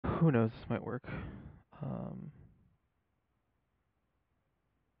Who knows? This might work.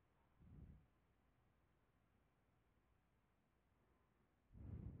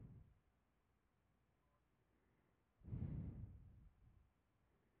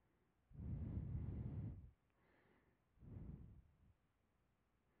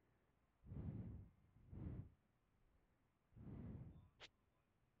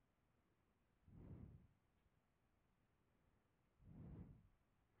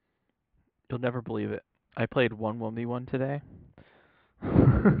 You'll never believe it. I played 1v1 today,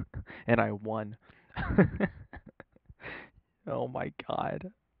 and I won. Oh my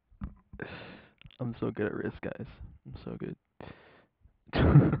god. I'm so good at risk, guys. I'm so good.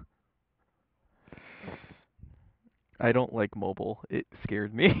 I don't like mobile. It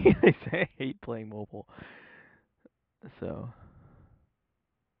scared me. I hate playing mobile. So,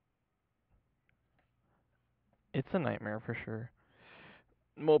 it's a nightmare for sure.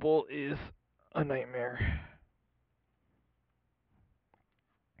 Mobile is a nightmare.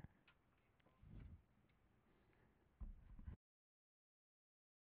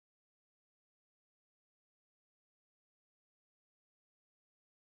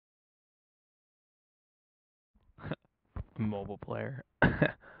 Mobile player.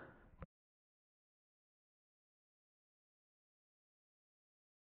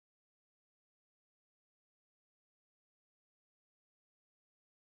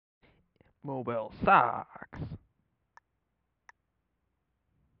 Mobile sucks.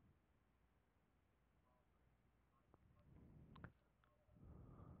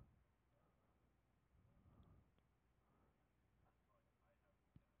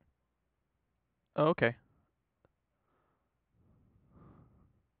 Oh, okay.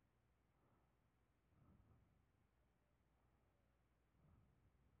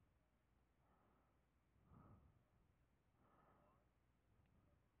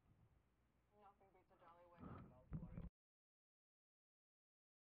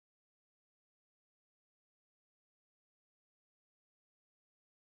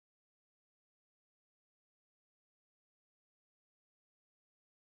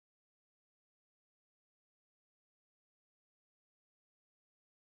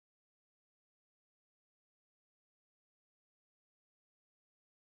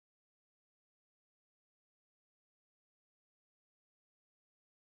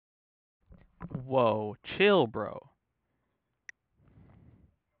 Whoa, chill, bro.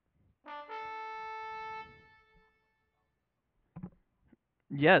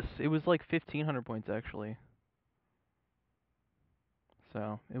 Yes, it was like 1,500 points actually.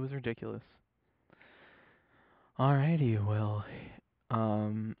 So, it was ridiculous. Alrighty, well,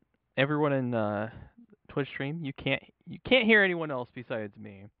 everyone in Twitch stream, you can't hear anyone else besides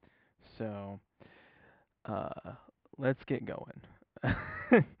me. So, uh, let's get going.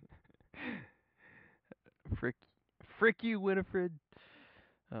 frick, frick you, Winifred.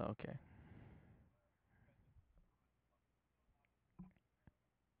 Oh, okay.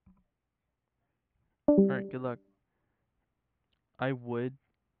 All right, good luck. I would.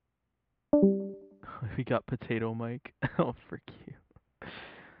 We got Potato Mike. Oh, frick you.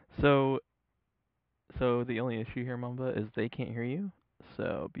 So, so the only issue here, Mamba, is they can't hear you.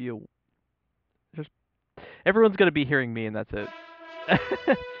 So just everyone's gonna be hearing me, and that's it.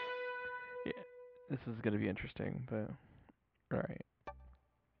 Yeah, this is gonna be interesting, but all right.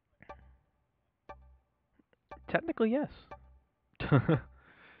 Technically, yes. All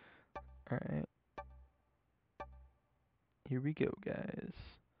right, here we go, guys.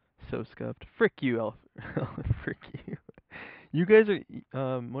 So scuffed. Frick you, Elf. Frick you. You guys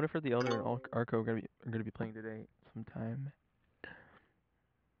are Winifred the Elder and Arco are gonna be playing today sometime.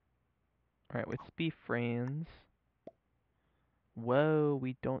 All right, let's be friends. Whoa,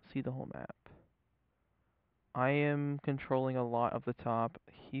 we don't see the whole map. I am controlling a lot of the top.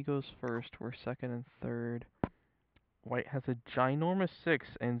 He goes first. We're second and third. White has a ginormous 6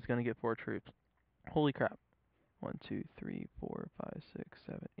 and is gonna get 4 troops. Holy crap. 1, 2, 3, 4, 5, 6,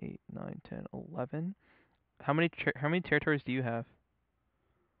 7, 8, 9, 10, 11. How many territories do you have?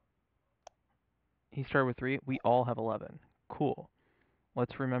 He started with 3. We all have 11. Cool.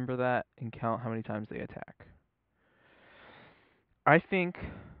 Let's remember that and count how many times they attack. I think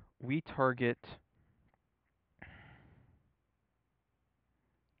we target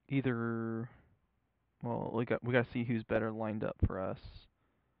either. Well, we gotta see who's better lined up for us.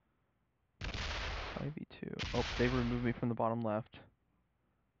 5v2. Oh, they removed me from the bottom left.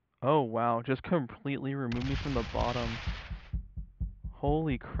 Oh wow, just completely removed me from the bottom.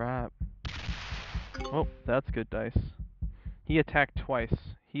 Holy crap. Oh, that's good dice. He attacked twice.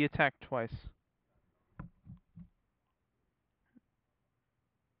 He attacked twice.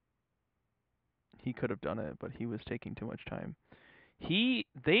 He could have done it, but he was taking too much time.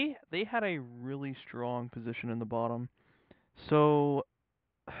 They had a really strong position in the bottom. So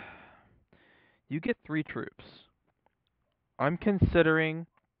you get 3 troops. I'm considering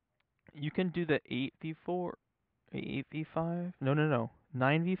you can do the 8v4, 8v5. No.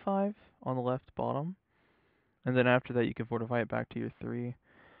 9v5 on the left bottom. And then after that you can fortify it back to your 3.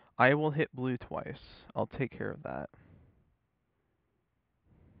 I will hit blue twice. I'll take care of that.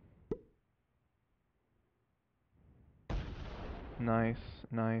 Nice.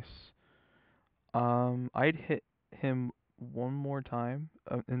 I'd hit him one more time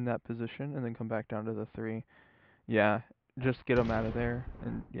in that position and then come back down to the 3. Yeah, just get him out of there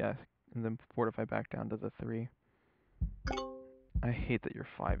and and then fortify back down to the 3. I hate that your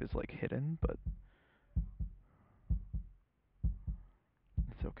 5 is like hidden, but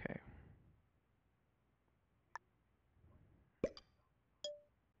it's okay.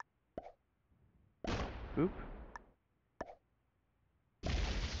 Boop.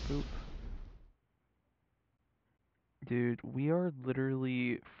 Boop. Dude, we are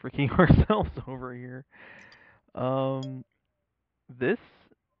literally freaking ourselves over here. This...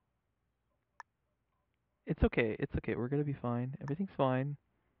 It's okay. We're gonna be fine. Everything's fine.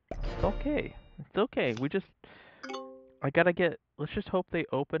 It's okay. It's okay. I gotta get... Let's just hope they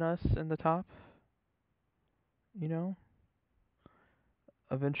open us in the top. You know?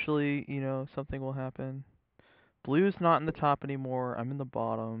 Eventually, something will happen. Blue's not in the top anymore. I'm in the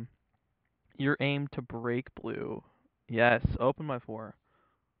bottom. You're aimed to break blue. Yes, open my 4.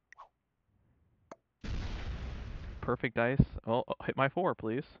 Perfect dice. Oh, hit my 4,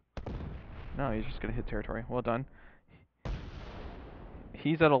 please. No, he's just gonna hit territory. Well done.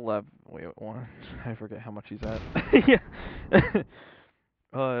 He's at 11. Wait, 1. I forget how much he's at.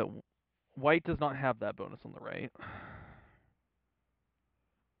 Yeah. White does not have that bonus on the right.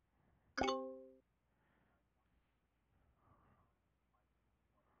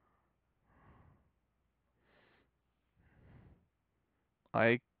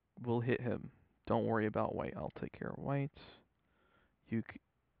 I will hit him. Don't worry about white. I'll take care of white.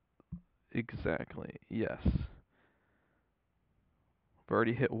 Exactly. Yes. I've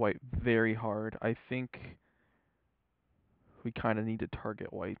already hit white very hard. I think we kind of need to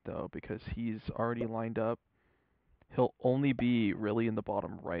target white though because he's already lined up. He'll only be really in the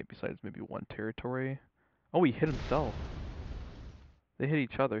bottom right besides maybe 1 territory. Oh, he hit himself. They hit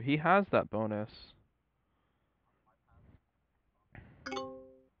each other. He has that bonus.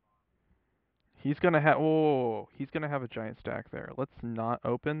 He's gonna have... Oh, he's gonna have a giant stack there. Let's not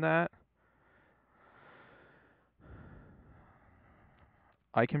open that.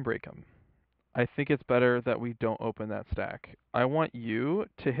 I can break him. I think it's better that we don't open that stack. I want you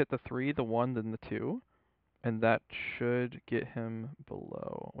to hit the 3, the 1, then the 2. And that should get him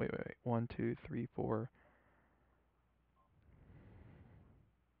below. Wait. 1, 2, 3, 4.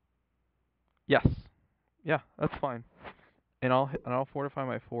 Yes. Yeah, that's fine. And I'll fortify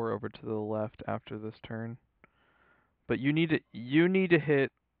my 4 over to the left after this turn. But you need to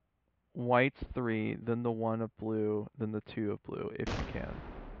hit white's 3, then the 1 of blue, then the 2 of blue if you can.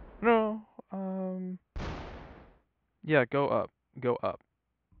 No. Yeah, go up. Go up.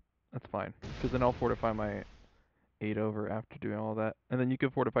 That's fine. Because then I'll fortify my 8 over after doing all that. And then you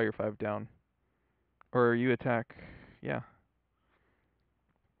can fortify your 5 down. Or you attack. Yeah.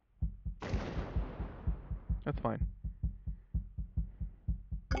 That's fine.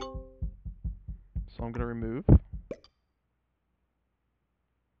 So I'm going to remove.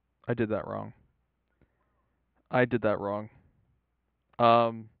 I did that wrong.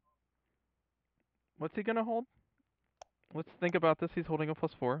 What's he going to hold? Let's think about this. He's holding a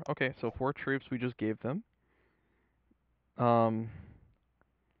 +4. Okay, so 4 troops we just gave them.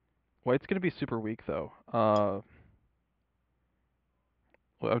 White's going to be super weak though. Well,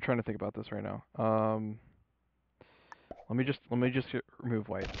 I'm trying to think about this right now. Let me just remove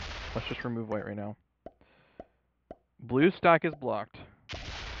white. Let's just remove white right now. Blue stack is blocked.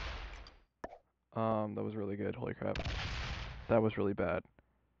 That was really good. Holy crap. That was really bad.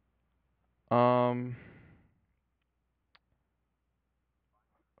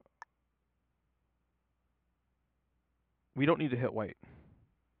 We don't need to hit white.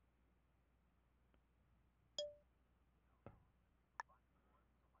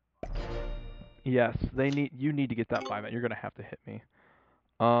 Yes, you need to get that 5 out. You're gonna have to hit me.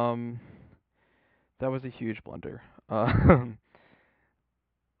 That was a huge blunder. I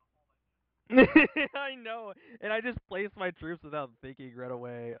know, and I just placed my troops without thinking right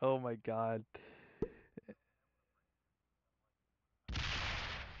away. Oh my god.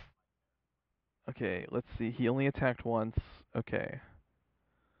 Okay, let's see. He only attacked once. Okay.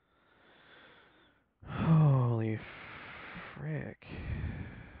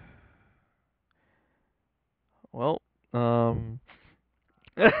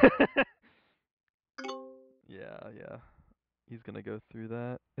 Yeah. He's gonna go through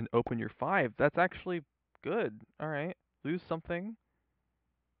that and open your 5. That's actually good. Alright. Lose something.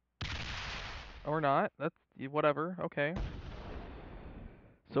 Or not. That's whatever. Okay.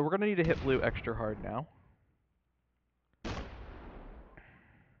 So we're gonna need to hit blue extra hard now.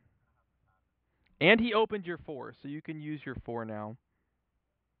 And he opened your 4, so you can use your 4 now.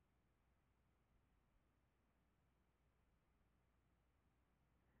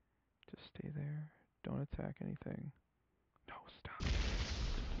 Just stay there. Don't attack anything. No, stop.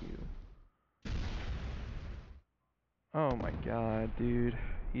 You. Oh my god, dude.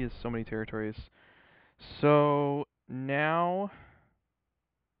 He has so many territories. So now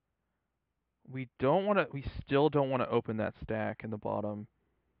we still don't want to open that stack in the bottom.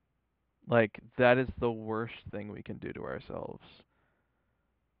 Like, that is the worst thing we can do to ourselves.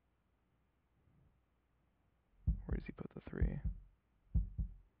 Where does he put the 3?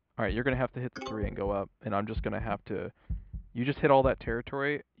 Alright, you're going to have to hit the 3 and go up, and I'm just going to have to... You just hit all that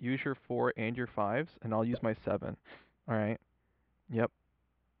territory, use your 4 and your 5s, and I'll use my 7. Alright. Yep.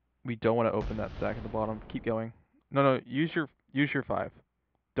 We don't want to open that stack at the bottom. Keep going. No, use your 5.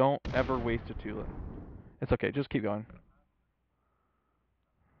 Don't ever waste a tulip. It's okay, just keep going.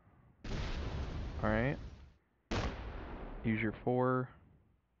 Alright. Use your 4.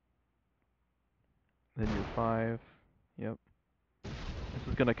 Then your 5. Yep. This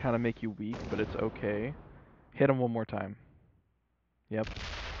is going to kind of make you weak, but it's okay. Hit him one more time. Yep.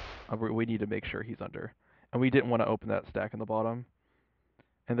 We need to make sure he's under. And we didn't want to open that stack in the bottom.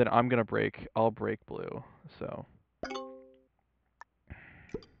 And then I'm going to break. I'll break blue. So.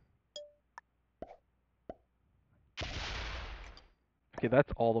 Okay,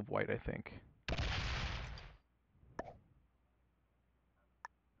 that's all of white, I think.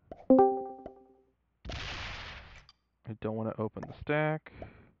 I don't want to open the stack.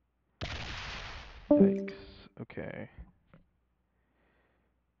 Yikes. Okay.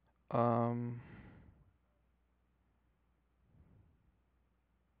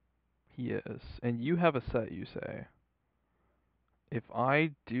 He is. And you have a set, you say. If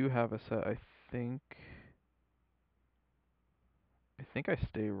I do have a set, I think I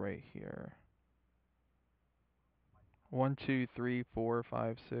stay right here. 1, 2, 3, 4,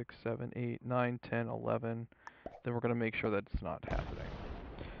 5, 6, 7, 8, 9, 10, 11. Then we're going to make sure that it's not happening.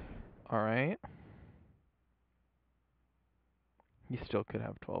 Alright. He still could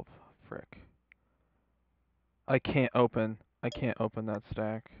have 12. Frick. I can't open that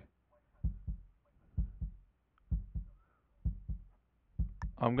stack.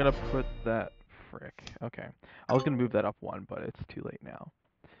 I'm going to put that... Frick. Okay. I was going to move that up 1, but it's too late now.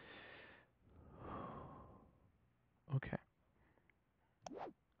 Okay.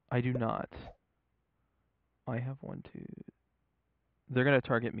 I do not. I have 1, 2... They're going to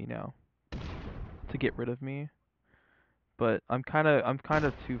target me now. To get rid of me. But I'm kind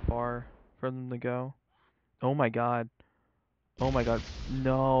of too far for them to go. Oh my god. Oh my god.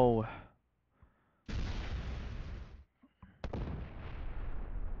 No.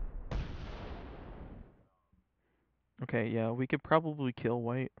 Okay, yeah, we could probably kill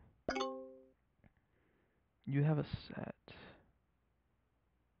white. You have a set.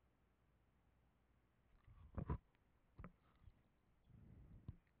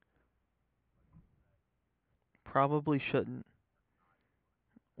 Probably shouldn't.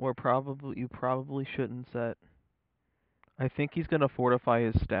 Or you probably shouldn't set. I think he's gonna fortify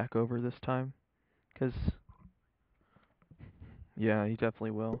his stack over this time. 'Cause yeah, he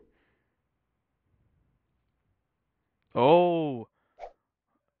definitely will. Oh!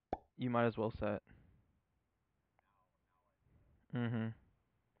 You might as well set.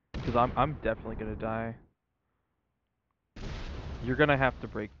 Because I'm definitely gonna die. You're gonna have to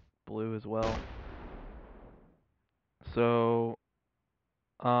break blue as well. So,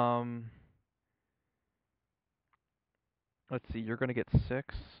 let's see. You're gonna get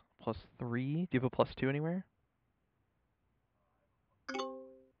 6 plus 3. Do you have a plus 2 anywhere?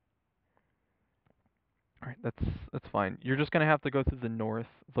 Alright, that's fine. You're just gonna have to go through the north,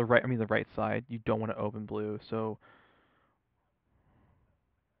 the right side. You don't want to open blue, so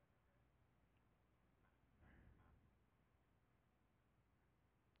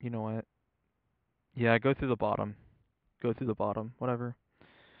you know what? Yeah, go through the bottom. Go through the bottom. Whatever.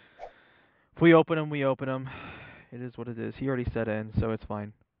 If we open him, we open him. It is what it is. He already set in, so it's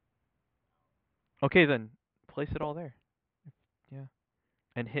fine. Okay, then place it all there. Yeah,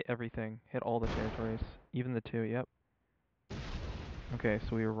 and hit everything. Hit all the territories, even the 2. Yep. Okay,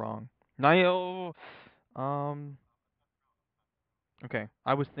 so we were wrong. No. Okay,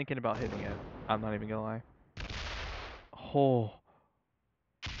 I was thinking about hitting it. I'm not even gonna lie. Oh.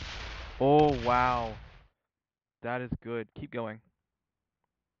 Oh, wow. That is good. Keep going.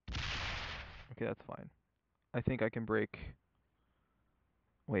 Okay, that's fine. I think I can break.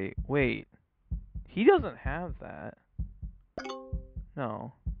 Wait. He doesn't have that.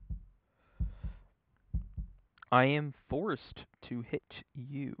 No. I am forced to hit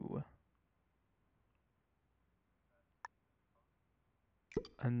you.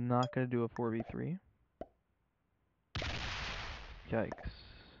 I'm not going to do a 4v3. Yikes.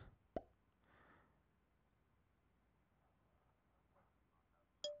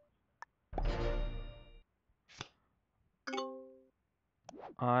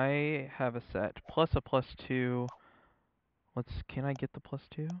 I have a set. Plus a +2. Can I get the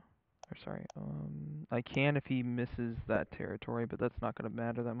 +2? Or sorry, I can if he misses that territory, but that's not going to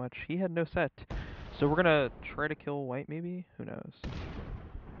matter that much. He had no set. So we're going to try to kill white maybe? Who knows?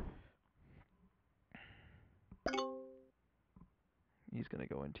 He's going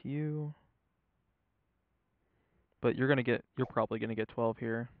to go into you. But you're probably going to get 12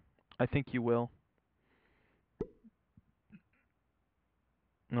 here. I think you will.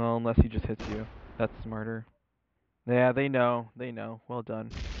 Well, unless he just hits you. That's smarter. Yeah, they know. They know. Well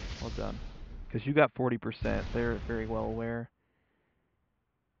done. Well done. Because you got 40%. They're very well aware.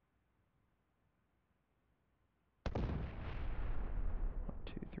 1,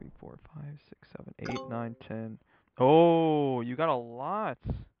 2, 3, 4, 5, 6, 7, 8, 9, 10. Oh, you got a lot.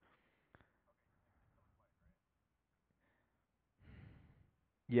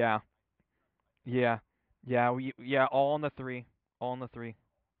 Yeah. Yeah. Yeah, all on the 3. All on the 3.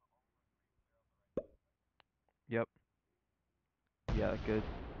 Yep. Yeah, good.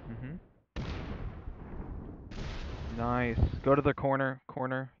 Mhm. Nice. Go to the corner.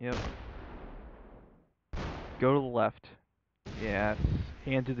 Corner. Yep. Go to the left. Yes.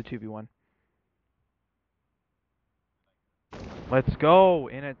 And do the 2v1. Let's go.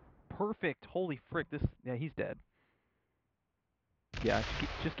 And it perfect. Holy frick. Yeah, he's dead. Yeah,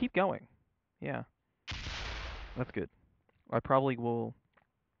 just keep going. Yeah. That's good. I probably will.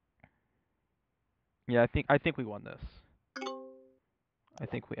 Yeah, I think we won this. I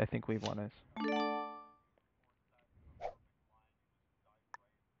think we won this.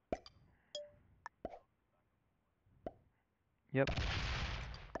 Yep.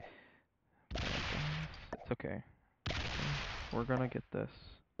 It's okay. We're gonna get this.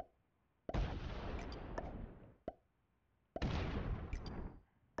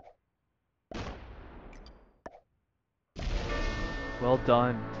 Well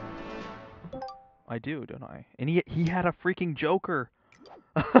done. I do, don't I? And he had a freaking joker.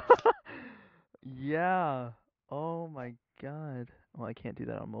 Yeah. Oh my god. Well, I can't do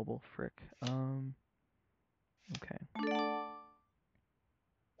that on mobile. Frick. Okay.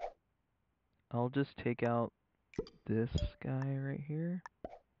 I'll just take out this guy right here.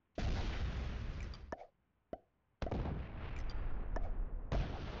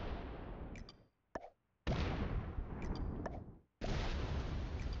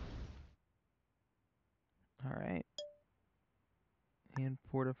 Alright. And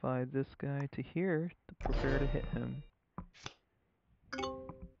fortify this guy to here to prepare to hit him.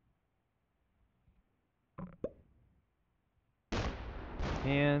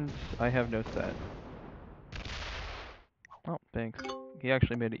 And I have no set. Oh, thanks. He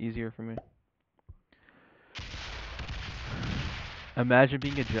actually made it easier for me. Imagine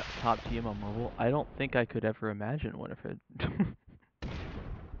being a top GM on mobile. I don't think I could ever imagine one of it.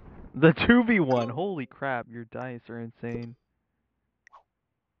 The 2v1. Holy crap, your dice are insane.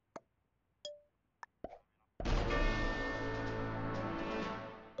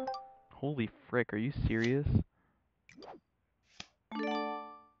 Holy frick, are you serious?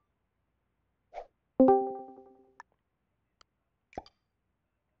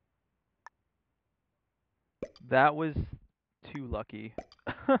 That was too lucky.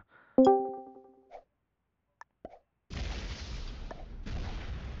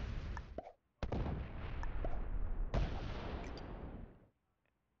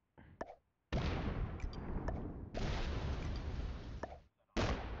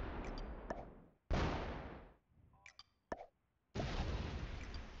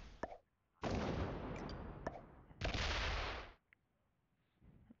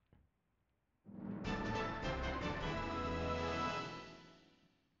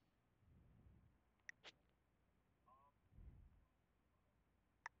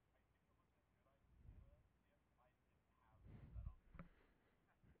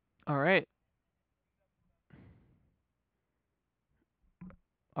 Alright.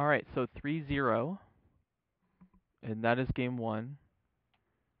 Alright, so 3-0. And that is game 1.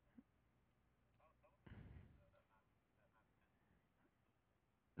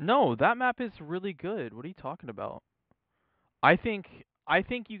 No, that map is really good. What are you talking about? I think I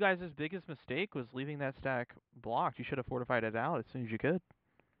think you guys' biggest mistake was leaving that stack blocked. You should have fortified it out as soon as you could.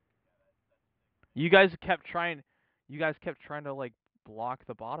 You guys kept trying to like block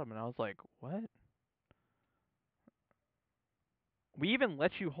the bottom and I was like, "What?" We even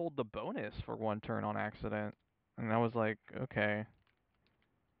let you hold the bonus for one turn on accident. And I was like, "Okay."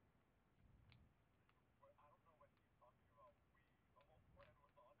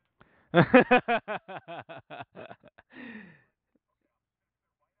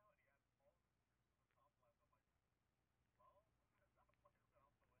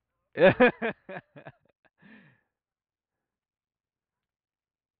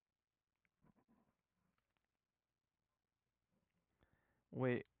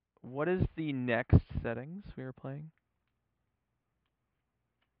 Wait, what is the next settings we are playing?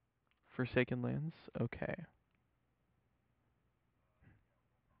 Forsaken Lands? Okay.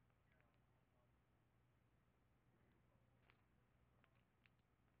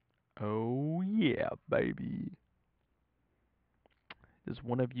 Oh yeah, baby. Does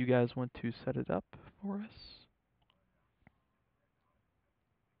one of you guys want to set it up for us?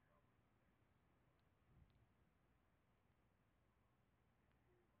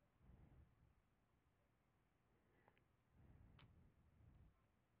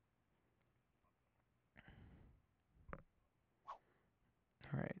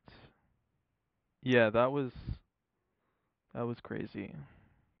 Alright. Yeah, that was crazy.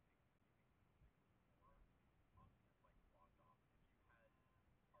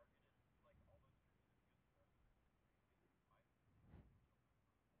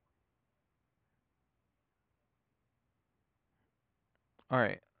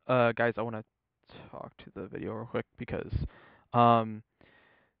 Alright. Guys, I wanna talk to the video real quick because um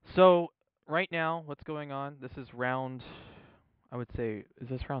so right now what's going on, this is round I would say is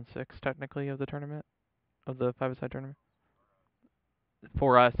this round 6 technically of the tournament? Of the 5-a-side tournament?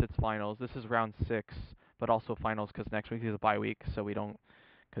 For us, it's finals. This is round 6, but also finals because next week is a bye week, so we don't.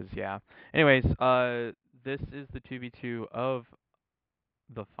 Because yeah. Anyways, this is the 2v2 of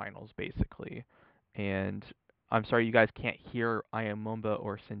the finals basically, and I'm sorry you guys can't hear IamMomba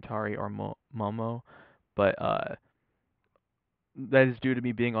or Centari or Momo, but that is due to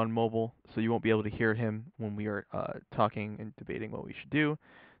me being on mobile, so you won't be able to hear him when we are talking and debating what we should do.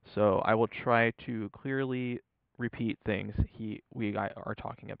 So I will try to clearly repeat things we are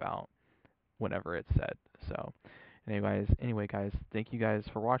talking about whenever it's said. So, anyway, guys, thank you guys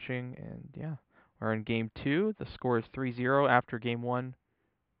for watching, and yeah, we're in game 2. The score is 3-0 after game 1.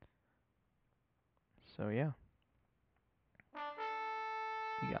 So yeah,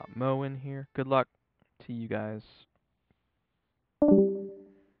 we got Mo in here. Good luck to you guys. All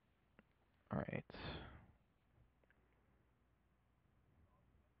right,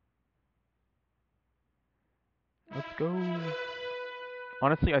 let's go.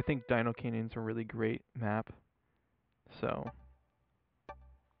 Honestly, I think Dino Canyon's a really great map. So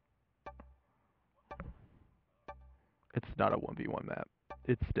it's not a 1v1 map.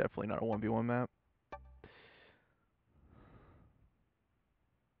 It's definitely not a 1v1 map.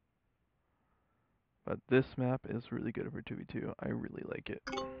 But this map is really good for 2v2. I really like it.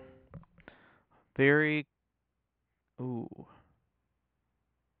 Very... Ooh.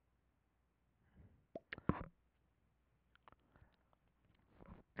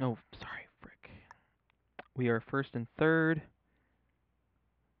 Oh, sorry, frick. We are first and third.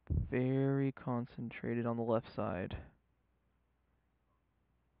 Very concentrated on the left side.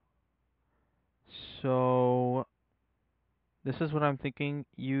 So, this is what I'm thinking.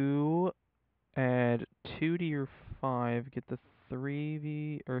 You add 2 to your 5, get the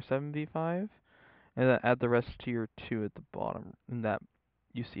 3v or 7v5, and then add the rest to your 2 at the bottom. And that,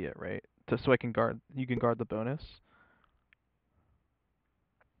 you see it, right? Just so I can guard, you can guard the bonus.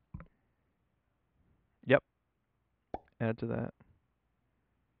 Yep, add to that.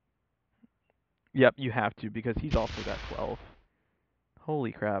 Yep, you have to because he's also got 12.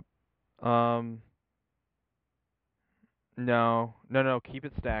 Holy crap. No, keep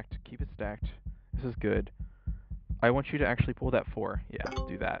it stacked. Keep it stacked. This is good. I want you to actually pull that 4. Yeah,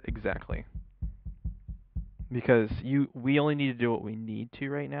 do that, exactly. Because we only need to do what we need to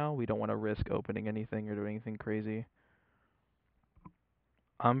right now. We don't want to risk opening anything or doing anything crazy.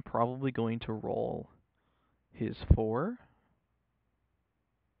 I'm probably going to roll his 4.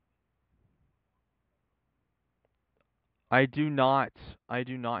 I do not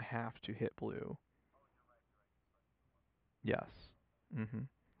have to hit blue. Yes.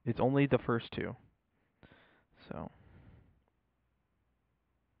 It's only the first 2. So,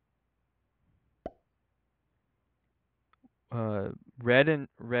 red and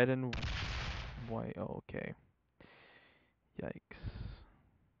white. Oh, okay. Yikes.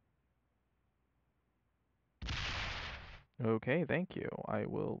 Okay, thank you. I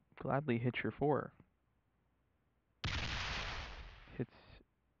will gladly hit your 4. Hits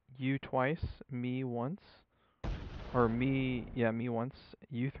you twice, me once. Or me, yeah, me once,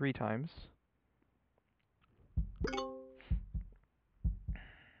 you 3 times.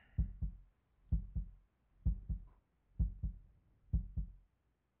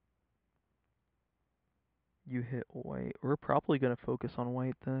 You hit white. We're probably gonna focus on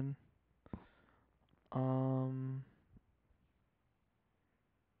white then.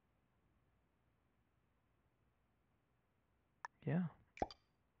 Yeah.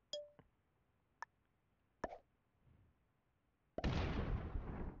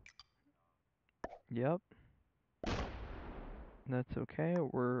 Yep. That's okay.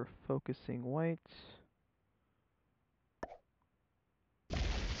 We're focusing white.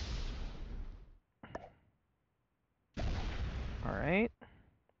 Alright.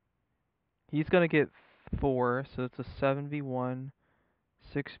 He's gonna get 4, so it's a 7v1,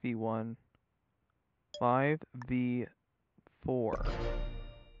 6v1, 5v4.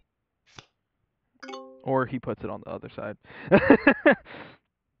 Or he puts it on the other side.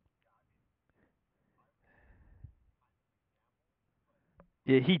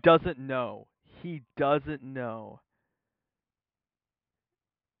 Yeah, he doesn't know. He doesn't know.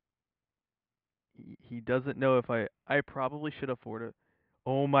 He doesn't know if I probably should afford it.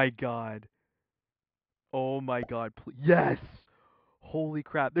 Oh my god. Oh my god. Yes! Holy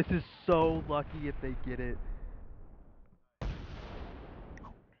crap. This is so lucky if they get it.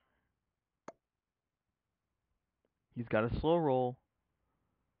 He's got a slow roll.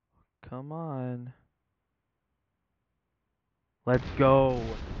 Come on. Let's go.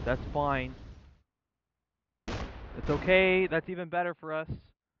 That's fine. It's okay. That's even better for us.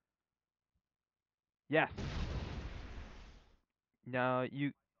 Yes. Now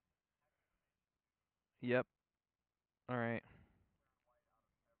you... Yep. Alright.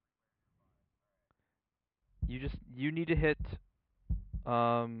 You need to hit...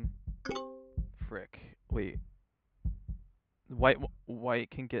 Frick. Wait.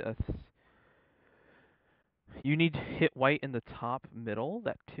 White can get a... You need to hit white in the top middle,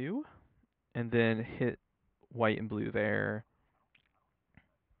 that 2, and then hit white and blue there.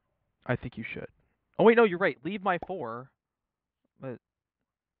 I think you should. Oh wait, no, you're right. Leave my 4. But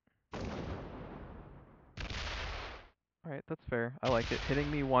alright, that's fair. I like it. Hitting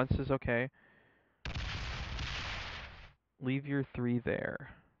me once is okay. Leave your 3 there.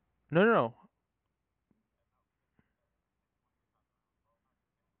 No, no, no.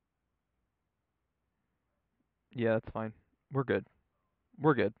 Yeah, that's fine. We're good.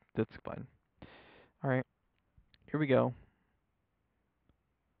 We're good. That's fine. Alright, here we go.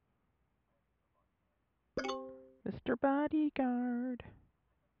 Mr. Bodyguard.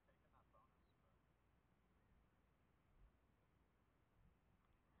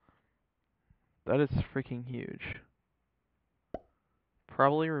 That is freaking huge.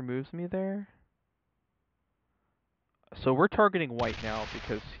 Probably removes me there. So we're targeting white now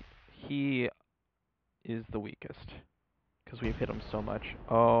because he is the weakest. Because we've hit him so much.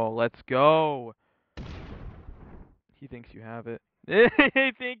 Oh, let's go! He thinks you have it.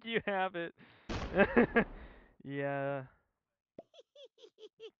 I think you have it. Yeah.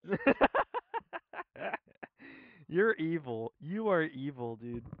 You're evil. You are evil,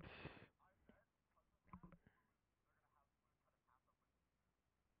 dude.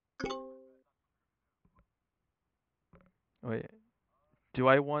 Wait. Do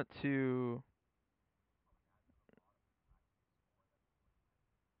I want to...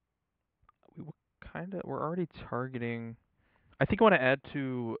 We're already targeting... I think I want to add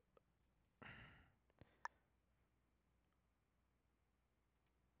to...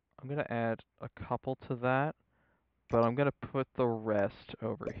 I'm going to add a couple to that, but I'm going to put the rest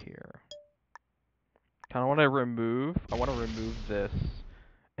over here. Kind of want to remove... I want to remove this,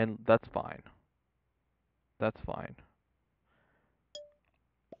 and that's fine. That's fine.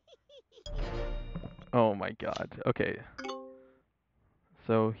 Oh my god. Okay.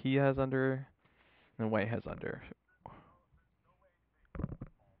 So he has under, and white has under.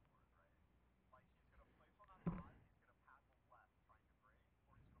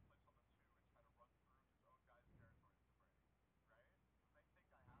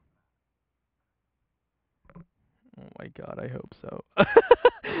 Oh my god, I hope so.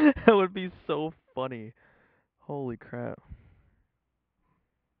 That would be so funny. Holy crap.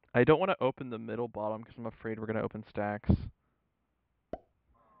 I don't want to open the middle bottom because I'm afraid we're going to open stacks.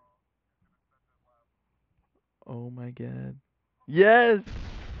 Oh my god. Yes! So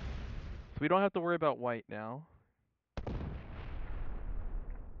we don't have to worry about white now.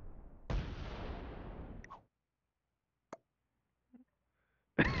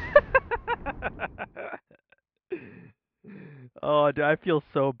 Oh, dude, I feel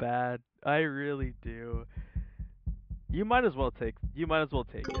so bad. I really do. You might as well take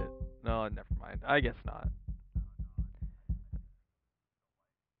it. No, never mind. I guess not.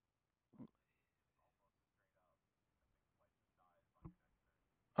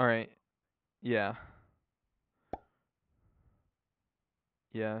 All right. Yeah.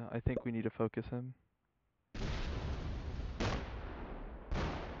 Yeah, I think we need to focus him.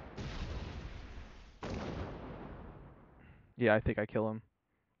 Yeah, I think I kill him.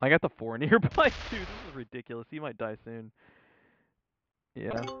 I got the 4 nearby. Dude, this is ridiculous. He might die soon.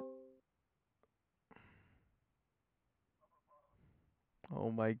 Yeah.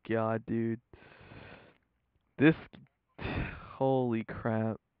 Oh my god, dude. This holy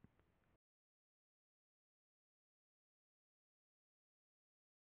crap.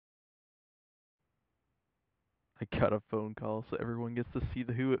 I got a phone call so everyone gets to see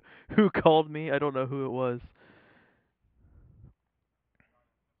the who called me. I don't know who it was.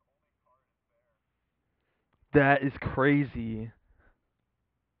 That is crazy.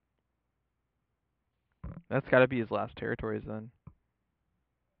 That's got to be his last territories then.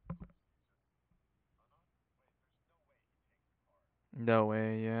 No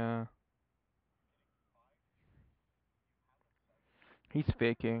way, yeah. He's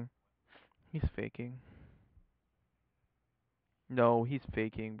faking. He's faking. No, he's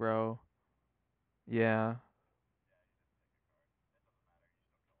faking, bro. Yeah.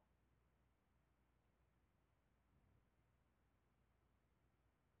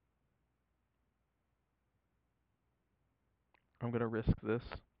 I'm gonna risk this.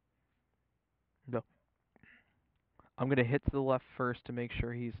 No. I'm gonna hit to the left first to make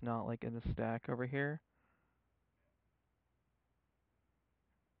sure he's not like in a stack over here.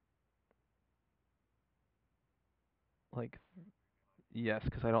 Like, yes,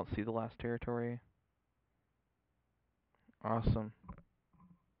 because I don't see the last territory. Awesome.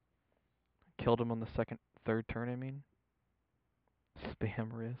 Killed him on the third turn, I mean. Spam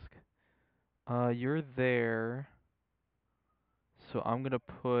risk. You're there. So I'm gonna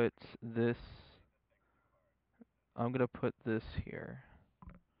put this here.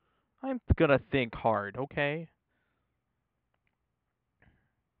 I'm gonna think hard, okay?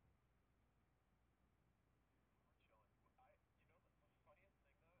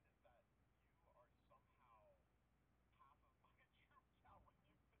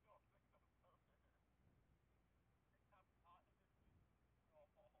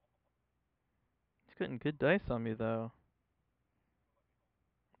 He's getting good dice on me though.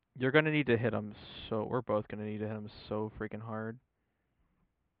 You're gonna need to hit him we're both gonna need to hit him so freaking hard.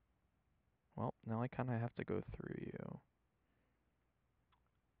 Well, now I kinda have to go through you.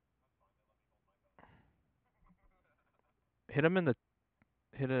 Hit him in the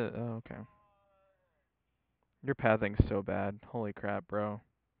oh, okay. Your pathing's so bad. Holy crap, bro.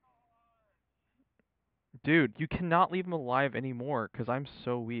 Dude, you cannot leave him alive anymore because I'm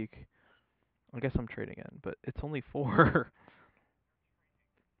so weak. I guess I'm trading in, but it's only 4.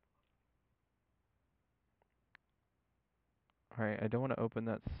 Alright, I don't want to open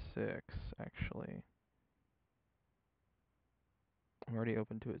that 6, actually. I'm already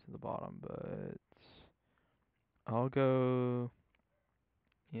open to it to the bottom, but I'll go.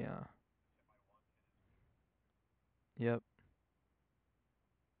 Yeah. Yep.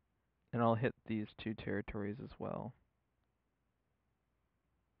 And I'll hit these 2 territories as well.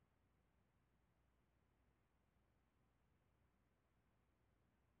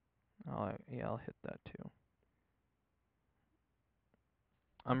 Yeah, I'll hit that too.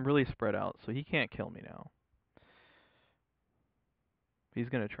 I'm really spread out, so he can't kill me now. He's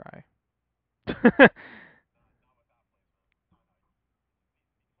gonna try.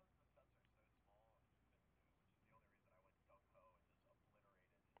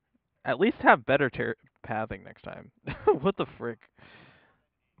 At least have better pathing next time. What the frick?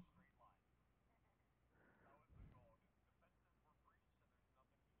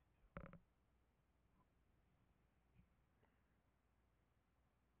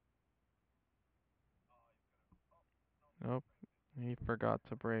 Nope. He forgot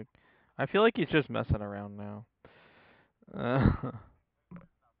to break. I feel like he's just messing around now.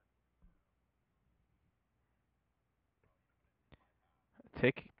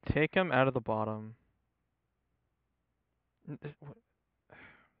 Take him out of the bottom.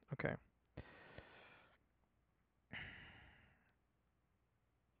 Okay.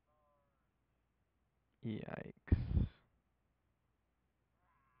 Yikes.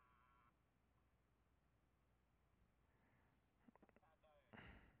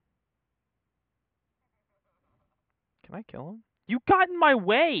 Can I kill him? You got in my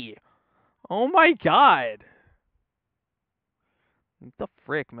way! Oh my god! What the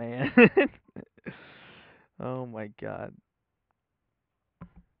frick, man? Oh my god.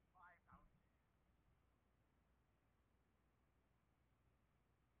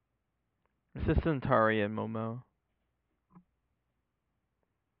 This is Centari and Momo.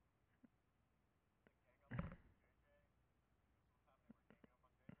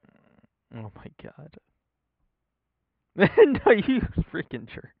 Oh my god. No, you freaking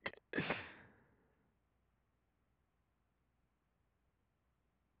jerk.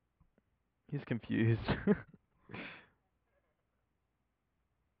 He's confused.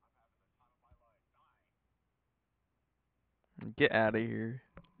 Get out of here.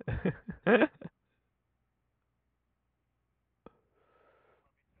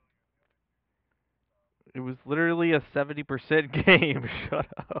 It was literally a 70% game. Shut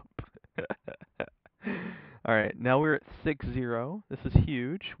up. Alright, now we're at 6-0. This is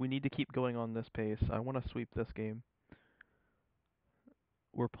huge. We need to keep going on this pace. I want to sweep this game.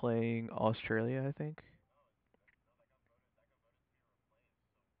 We're playing Australia, I think.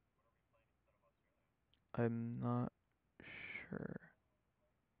 I'm not sure.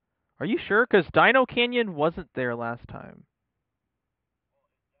 Are you sure? Because Dino Canyon wasn't there last time.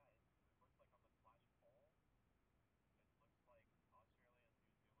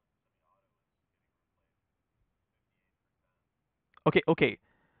 Okay, okay.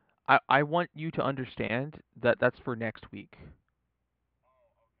 I want you to understand that that's for next week.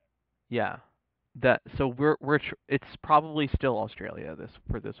 Yeah. That so it's probably still Australia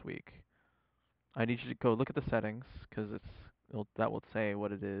this week. I need you to go look at the settings because that will say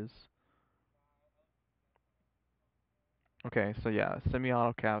what it is. Okay, so yeah,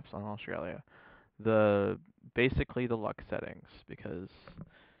 semi-auto caps on Australia. Basically the luck settings because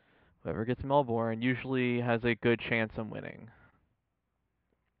whoever gets Melbourne usually has a good chance of winning.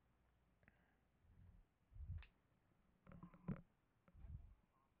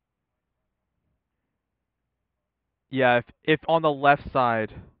 Yeah, if on the left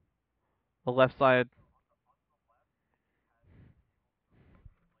side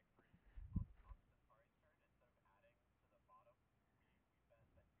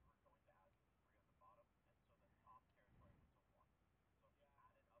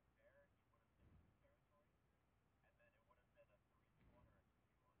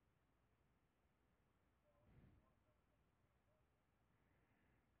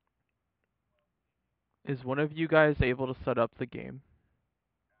is one of you guys able to set up the game?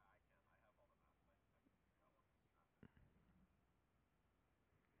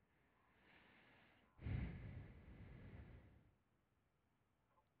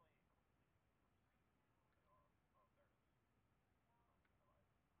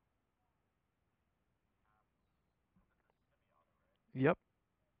 Yep.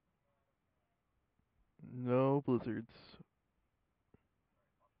 No blizzards.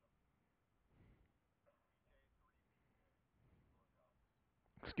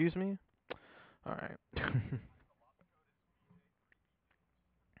 Excuse me? Alright.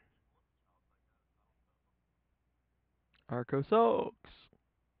 Arco Soaks.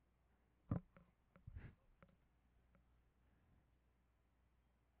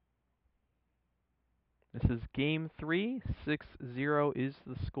 This is game 3. 6-0 is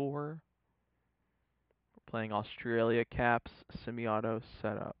the score. We're playing Australia caps semi-auto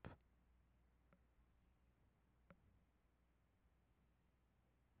setup.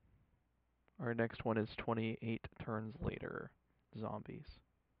 Our next one is 28 turns later. Zombies.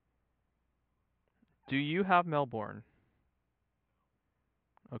 Do you have Melbourne?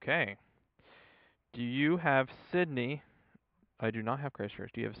 Okay. Do you have Sydney? I do not have Christchurch.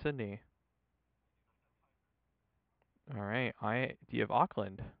 Do you have Sydney? Alright. Do you have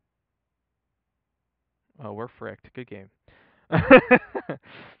Auckland? Oh, we're fricked. Good game.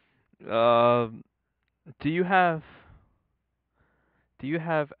 um, do you have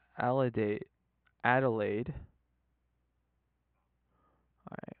Adelaide? Adelaide?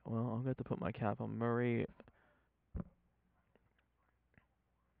 Alright, well, I'm going to have to put my cap on Murray.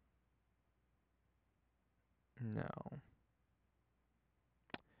 No.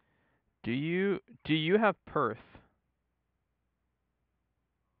 Do you have Perth?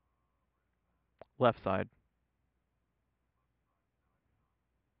 Left side.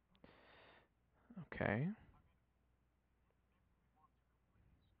 Okay.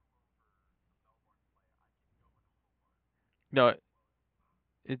 No,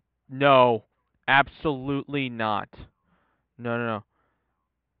 no. Absolutely not. No, no, no.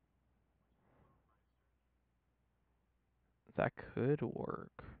 That could work.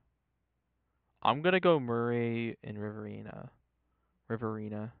 I'm gonna go Murray and Riverina,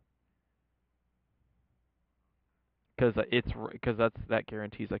 because that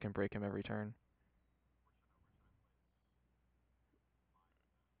guarantees I can break him every turn.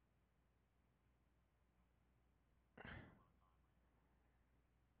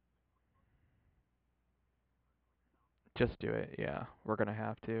 Just do it. Yeah, we're gonna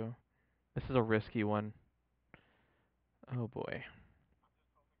have to. This is a risky one. Oh boy.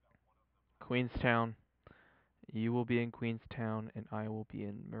 Queenstown. You will be in Queenstown, and I will be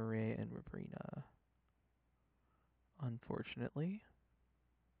in Murray and Riverina. Unfortunately,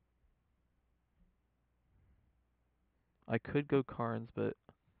 I could go Carnes, but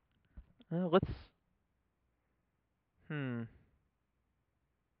let's. Hmm.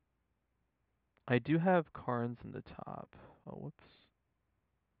 I do have Carnes in the top. Oh, whoops.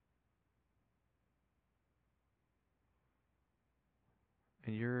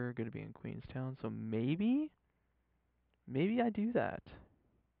 And you're gonna be in Queenstown, so maybe I do that.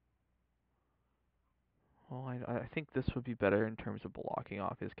 Well, I think this would be better in terms of blocking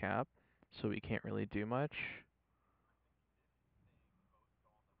off his cap, so he can't really do much.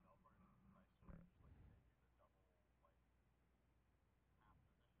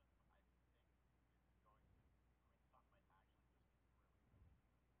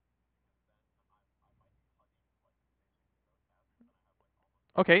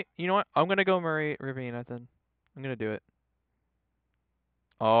 Okay, you know what? I'm gonna go Murray Riverina then. I'm gonna do it.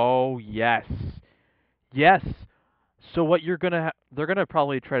 Oh yes, yes. So what you're gonna they're gonna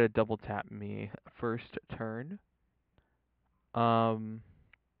probably try to double tap me first turn. Um,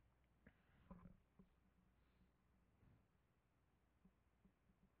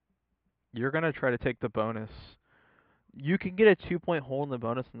 you're gonna try to take the bonus. You can get a 2 point hole in the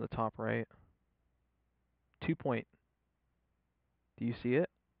bonus in the top right. 2 point. Do you see it?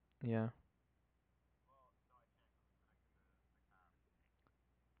 Yeah.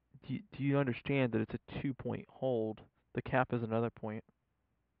 Do you understand that it's a 2 point hold? The cap is another point.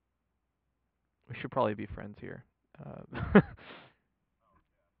 We should probably be friends here.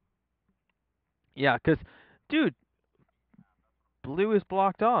 Yeah, 'cause dude, blue is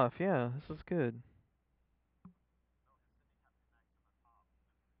blocked off. Yeah, this is good.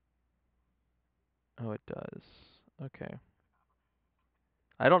 Oh, it does. Okay.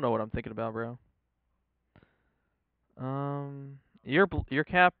 I don't know what I'm thinking about, bro. Your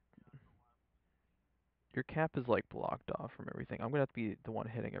cap is like blocked off from everything. I'm gonna have to be the one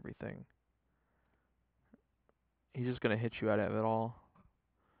hitting everything. He's just gonna hit you out of it all.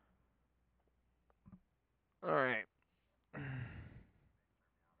 All right.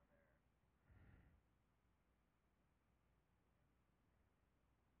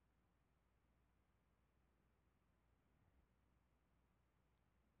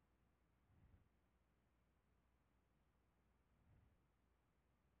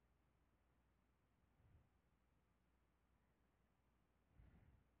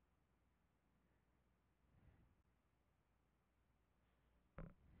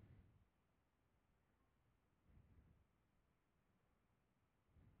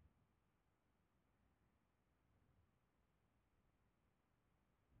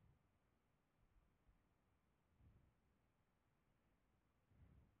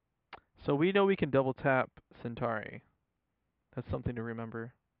 So we know we can double tap Centari. That's something to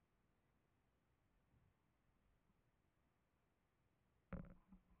remember.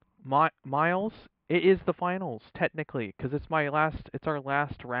 Miles, it is the finals technically, 'cause it's our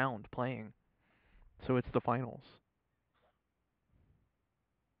last round playing. So it's the finals.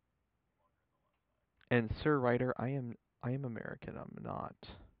 And Sir Ryder, I am American. I'm not.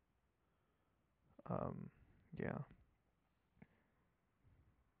 Um, yeah.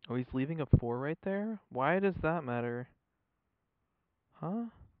 Oh, he's leaving a 4 right there? Why does that matter? Huh?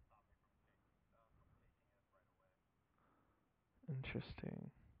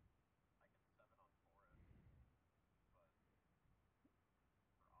 Interesting.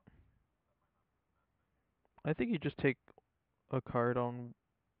 I think you just take a card on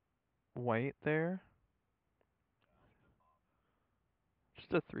white there.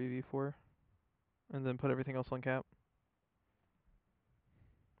 Just a 3v4. And then put everything else on cap.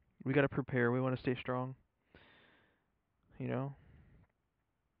 We gotta prepare. We want to stay strong. You know?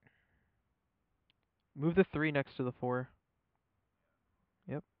 Move the 3 next to the 4.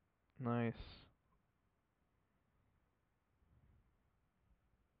 Yep. Nice.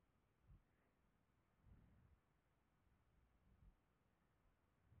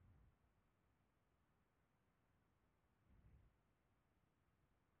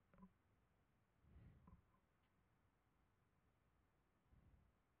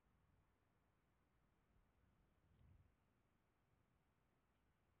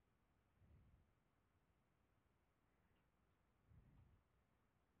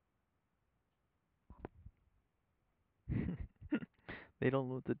 They don't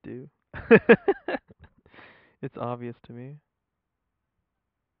know what to do. It's obvious to me.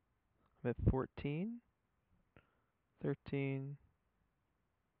 I'm at 14, 13,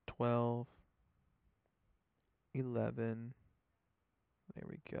 12, 11. There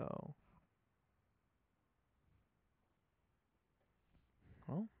we go.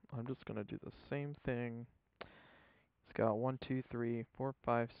 Well, I'm just gonna do the same thing. It's got 1, 2, 3, 4,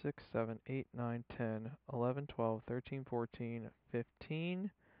 5, 6, 7, 8, 9, 10, 11, 12, 13, 14,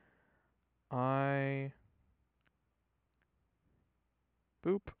 15. I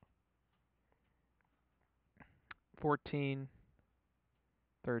boop. 14,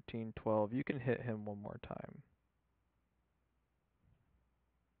 13, 12. You can hit him one more time.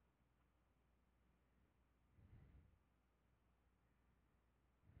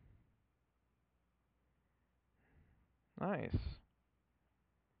 Nice.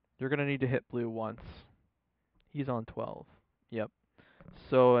 You're gonna need to hit blue once. He's on 12. Yep.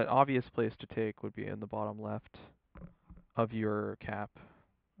 So an obvious place to take would be in the bottom left of your cap,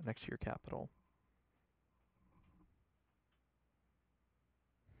 next to your capital.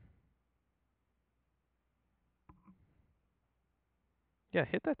 Yeah,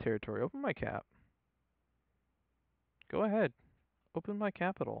 hit that territory. Open my cap. Go ahead. Open my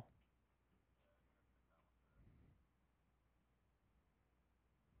capital.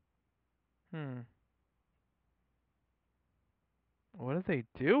 What are they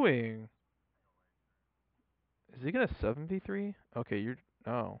doing? Is he gonna 7v3? Okay, you're...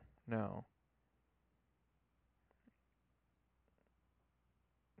 Oh, no.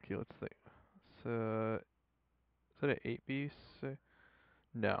 Okay, let's think. So, is that an 8v?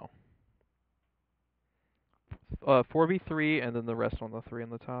 No. 4v3 and then the rest on the 3 on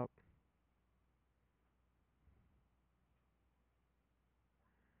the top.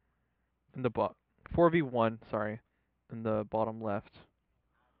 In the 4v1, sorry. In the bottom left.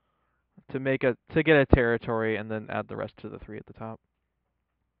 To get a territory and then add the rest to the 3 at the top.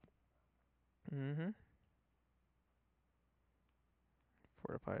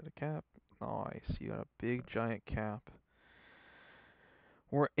 Fortify the cap. Nice. You got a big giant cap.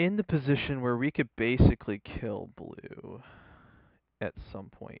 We're in the position where we could basically kill blue at some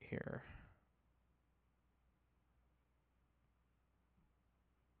point here.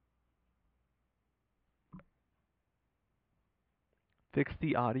 Fix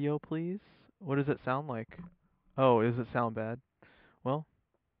the audio, please. What does it sound like? Oh, does it sound bad? Well,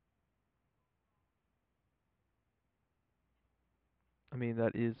 I mean,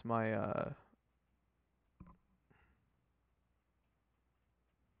 that is my,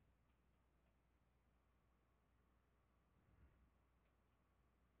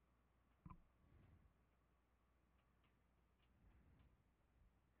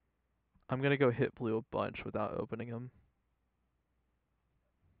 I'm gonna go hit blue a bunch without opening them.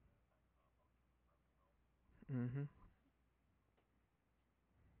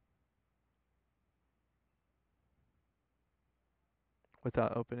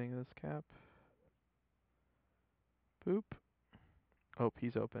 Without opening this cap. Boop. Oh,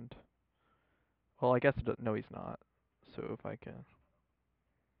 he's opened. Well, I guess no, he's not. So if I can.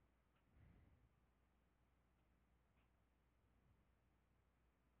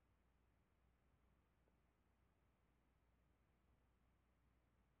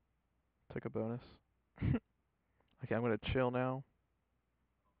 Took a bonus. Okay, I'm gonna chill now.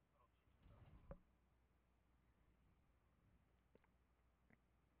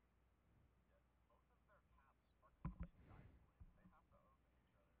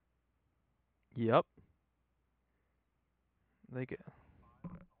 Yep. They get.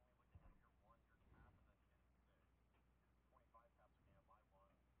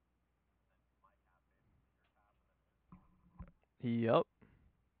 Yep.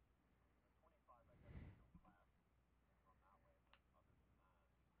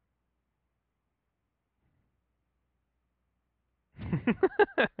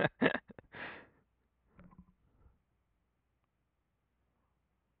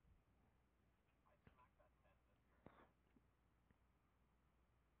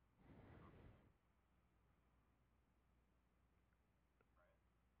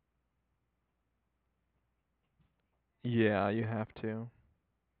 Yeah, you have to.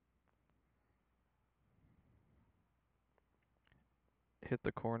 Hit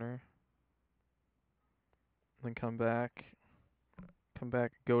the corner. Then come back. Come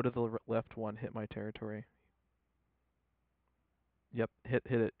back. Go to the left one. Hit my territory. Yep. Hit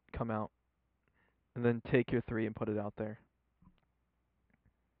it. Come out. And then take your 3 and put it out there.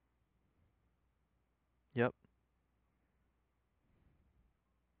 Yep.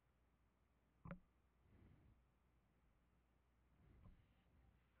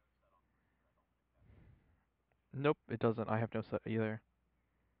 Nope, it doesn't. I have no set either.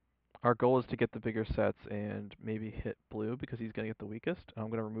 Our goal is to get the bigger sets and maybe hit blue because he's gonna get the weakest. I'm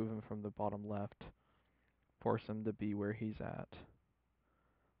gonna remove him from the bottom left. Force him to be where he's at.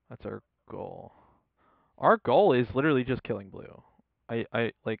 That's our goal. Our goal is literally just killing blue.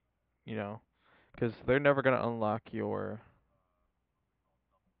 I like, you know, because they're never gonna unlock your.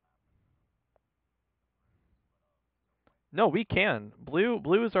 No, we can.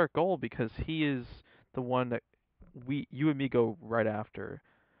 Blue is our goal because he is the one that you and me go right after.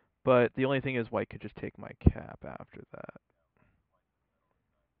 But the only thing is white could just take my cap after that.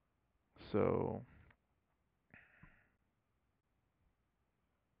 So,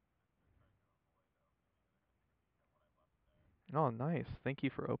 oh nice. Thank you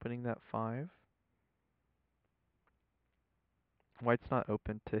for opening that 5. White's not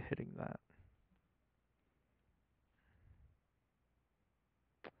open to hitting that.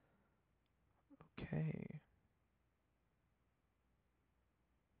 Okay.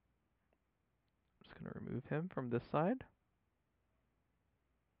 Just gonna remove him from this side.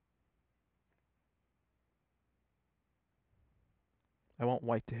 I want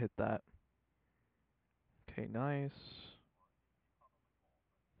white to hit that. Okay, nice.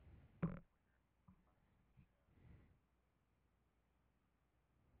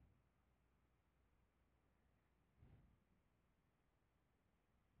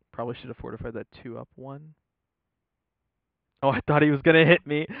 Probably should have fortified that 2 up 1. Oh, I thought he was gonna hit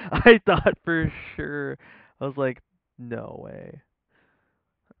me. I thought for sure. I was like, no way.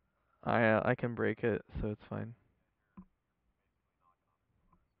 I can break it, so it's fine.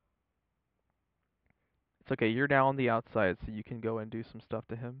 It's okay. You're now on the outside, so you can go and do some stuff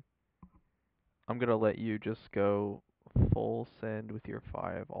to him. I'm gonna let you just go full send with your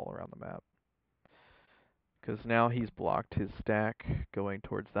 5 all around the map. Because now he's blocked his stack going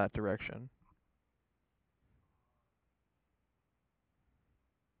towards that direction.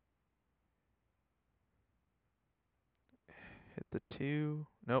 Hit the 2.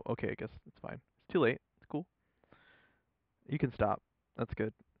 No, okay, I guess it's fine. It's too late. It's cool. You can stop. That's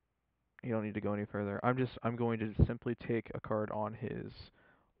good. You don't need to go any further. I'm going to simply take a card on his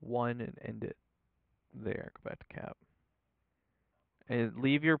 1 and end it there. Go back to cap. And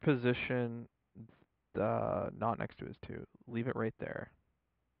leave your position not next to his 2. Leave it right there.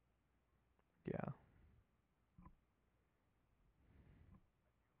 Yeah.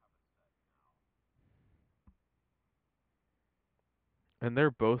 And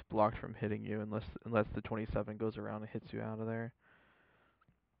they're both blocked from hitting you unless the 27 goes around and hits you out of there.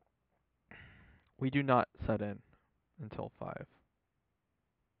 We do not set in until 5.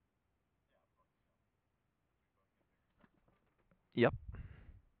 Yep.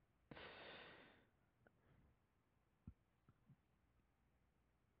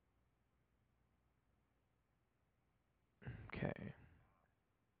 Okay.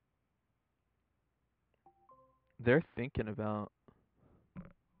 They're thinking about.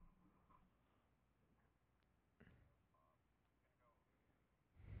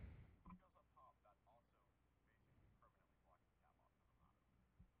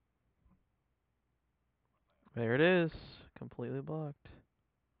 There it is. Completely blocked.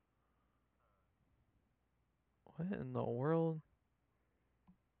 What in the world?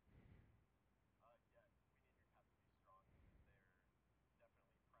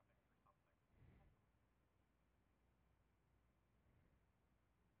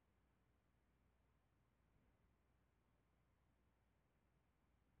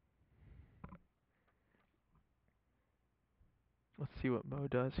 Let's see what Mo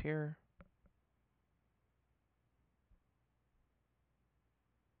does here.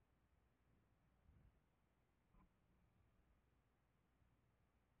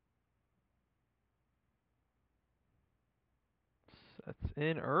 Sets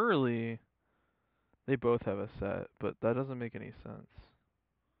in early. They both have a set, but that doesn't make any sense.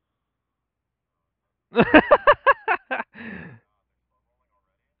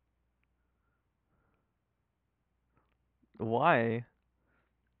 Why?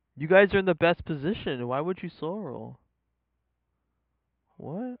 You guys are in the best position. Why would you slow roll?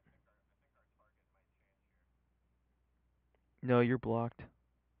 What? No, you're blocked.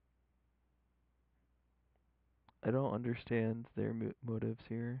 I don't understand their motives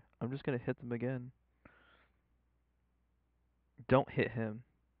here. I'm just gonna hit them again. Don't hit him.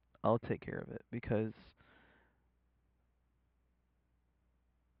 I'll take care of it because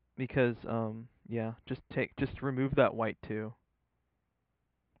yeah, just remove that white too.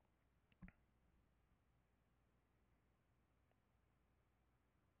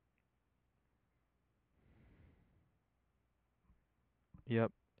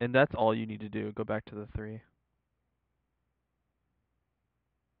 Yep. And that's all you need to do. Go back to the 3.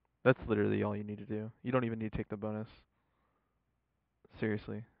 That's literally all you need to do. You don't even need to take the bonus.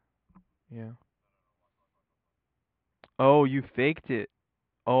 Seriously. Yeah. Oh, you faked it.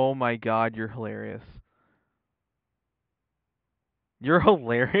 Oh my god, you're hilarious. You're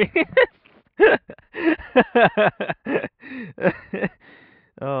hilarious.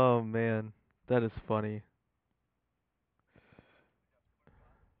 Oh man, that is funny.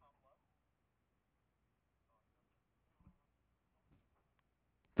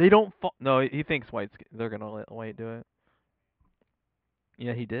 They don't fall. No, he thinks they're gonna let white do it.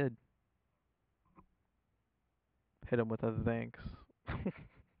 Yeah, he did. Hit him with a thanks.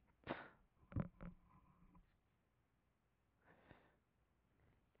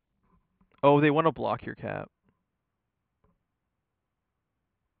 Oh, they want to block your cap.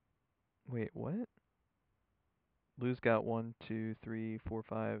 Wait, what? Blue's got 1, 2, 3, 4,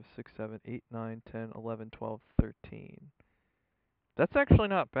 5, 6, 7, 8, 9, 10, 11, 12, 13. That's actually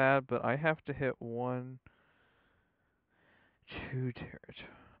not bad, but I have to hit 1, 2 territory.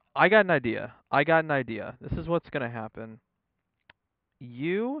 I got an idea. I got an idea. This is what's gonna happen.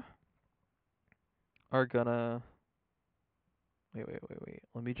 You are gonna wait.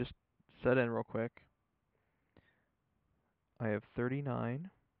 Let me just set in real quick. I have 39.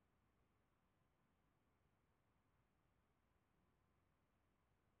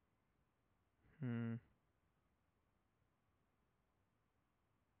 Hmm.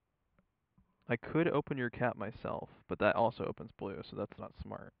 I could open your cap myself, but that also opens blue, so that's not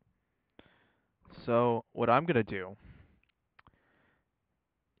smart. So what I'm gonna do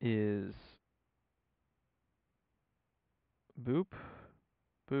is boop,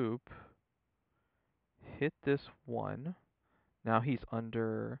 boop, hit this one. Now he's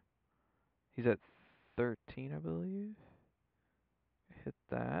at 13, I believe. Hit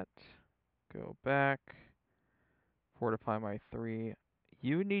that, go back, fortify my 3.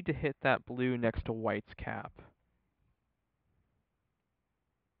 You need to hit that blue next to white's cap.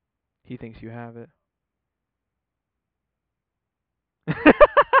 He thinks you have it.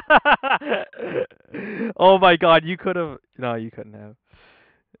 Oh my god, you could have. No, you couldn't have.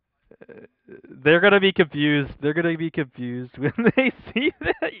 They're gonna be confused. They're gonna be confused when they see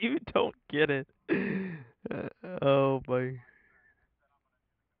that you don't get it. Oh my.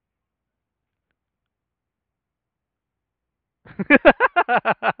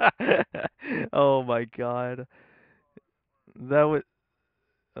 Oh my god. That was.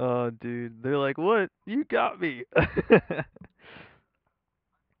 Oh, dude. They're like, what? You got me.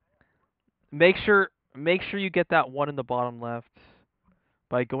 Make sure you get that one in the bottom left.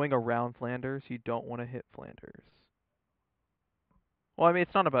 By going around Flanders, you don't want to hit Flanders. Well, I mean,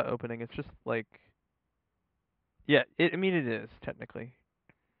 it's not about opening. It's just like, yeah. I mean, it is technically.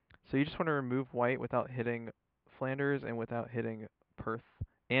 So you just want to remove white without hitting Flanders and without hitting Perth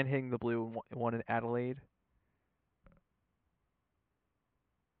and hitting the blue one in Adelaide.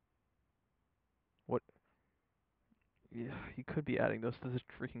 What? Yeah, you could be adding those to this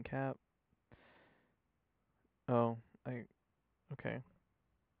freaking cap. Oh, okay.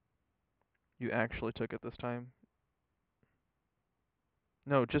 You actually took it this time.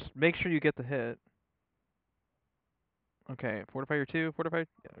 No, just make sure you get the hit. Okay, fortify your 2, fortify.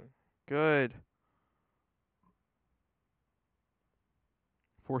 Yeah. Good.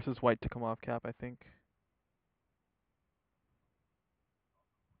 Forces white to come off cap, I think.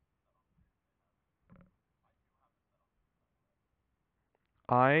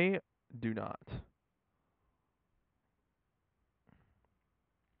 I do not.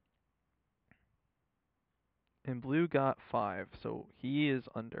 And blue got 5, so he is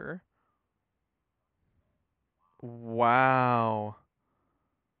under. Wow.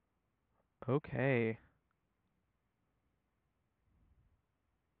 Okay.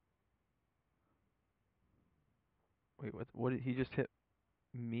 Wait, what did he just hit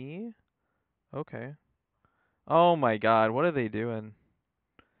me? Okay. Oh my god, what are they doing?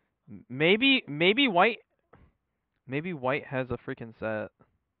 Maybe white has a freaking set.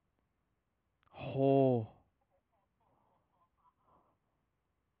 Oh,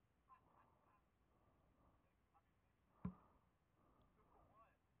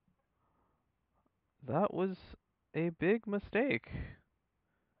 that was a big mistake.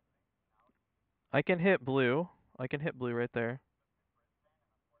 I can hit blue. I can hit blue right there.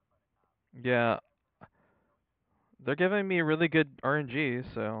 Yeah, they're giving me really good RNG,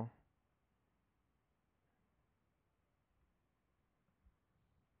 so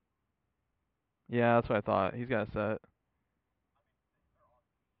yeah, that's what I thought. He's got a set.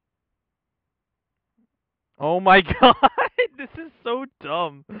 Oh my god, this is so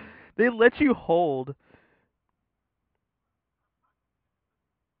dumb. They let you hold.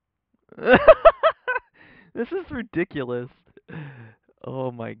 This is ridiculous.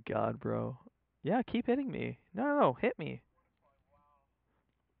 Oh my god, bro. Yeah, keep hitting me. No, no, no, hit me.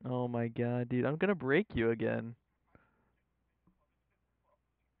 Oh my god, dude, I'm gonna break you again.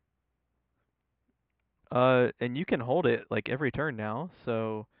 And you can hold it like every turn now.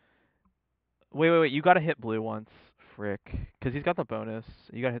 So wait, wait, wait. You gotta hit blue once, frick, because he's got the bonus.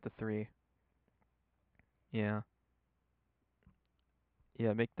 You gotta hit the 3. Yeah,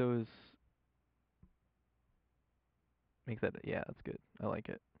 yeah. Make those. Make that. Yeah, that's good. I like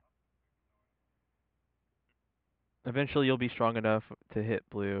it. Eventually, you'll be strong enough to hit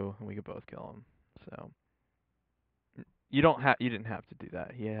blue, and we could both kill him. So you don't have. You didn't have to do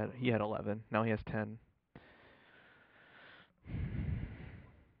that. He had 11. Now he has 10.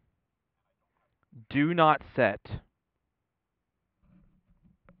 Do not set.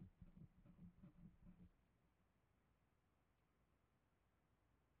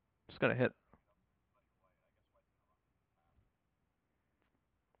 Just gotta hit.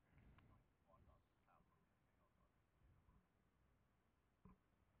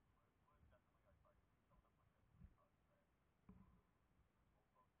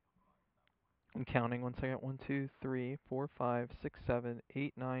 I'm counting 1 second. 1, 2, 3, 4, 5, 6, 7,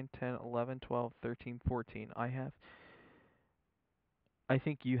 8, 9, 10, 11, 12, 13, 14. I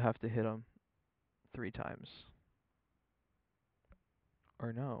think you have to hit him 3 times.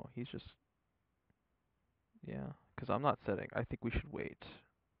 Or no, he's just. Yeah, because I'm not setting. I think we should wait.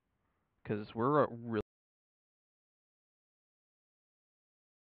 Because we're really.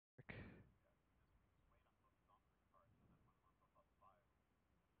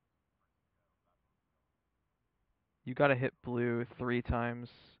 You gotta hit blue 3 times.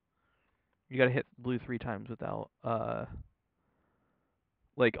 You gotta hit blue 3 times without,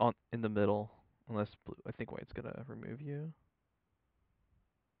 like on in the middle. Unless blue, I think white's gonna remove you.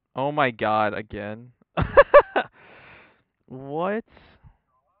 Oh my god, again. What?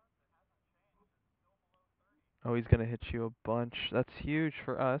 Oh, he's gonna hit you a bunch. That's huge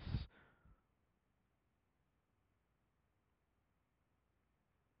for us.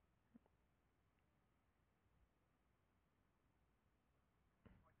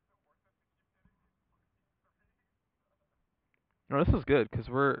 No, this is good because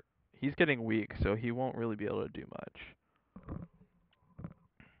he's getting weak, so he won't really be able to do much.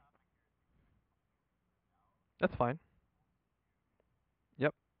 That's fine.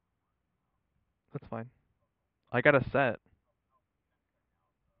 Yep, that's fine. I got a set.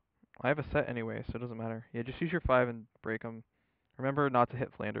 I have a set anyway, so it doesn't matter. Yeah, just use your 5 and break them. Remember not to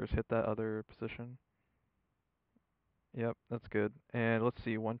hit Flanders. Hit that other position. Yep, that's good. And let's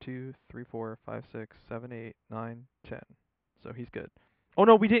see. 1, 2, 3, 4, 5, 6, 7, 8, 9, 10. So he's good. Oh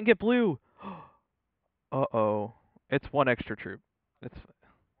no, we didn't get blue. Uh-oh. It's 1 extra troop. It's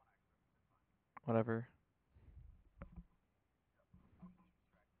whatever.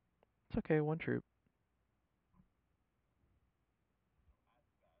 It's okay, 1 troop.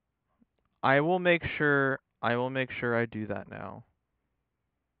 I will make sure I do that now.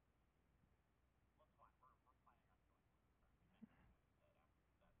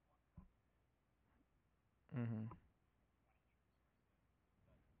 Mhm.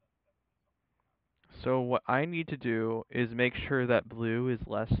 So what I need to do is make sure that blue is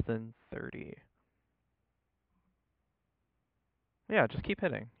less than 30. Yeah, just keep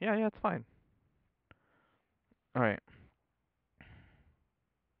hitting. Yeah, yeah, it's fine. All right.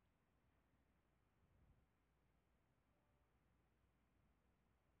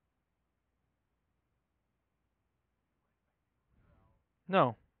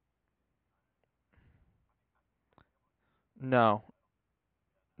 No. No.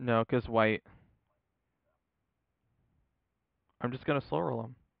 No, 'cause white. I'm just gonna slow roll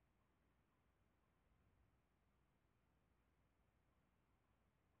him.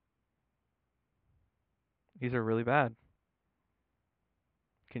 These are really bad.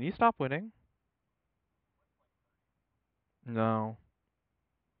 Can you stop winning? No.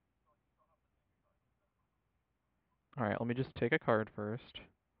 All right, let me just take a card first.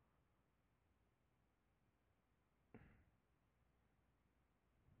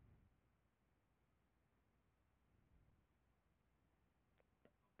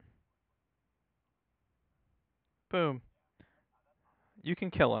 Boom. You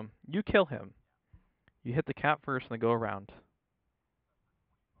can kill him. You kill him. You hit the cap first and then go around.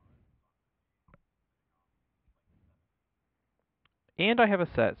 And I have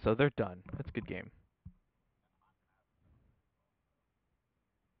a set, so they're done. That's a good game.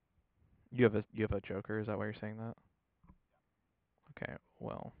 You have a joker, is that why you're saying that? Okay,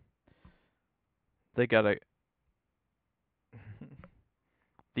 well. They gotta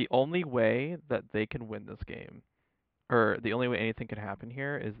The only way that they can win this game, or the only way anything can happen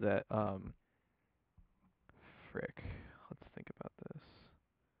here, is that frick. Let's think about this.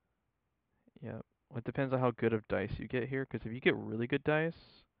 Yep. Well, it depends on how good of dice you get here, because if you get really good dice,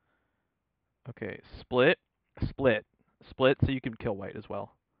 okay, split, split, split, so you can kill white as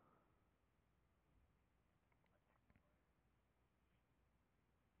well.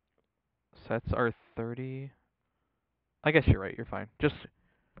 Sets are 30. I guess you're right. You're fine. Just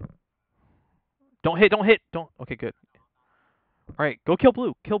don't hit. Don't hit. Don't. Okay, good. All right, go kill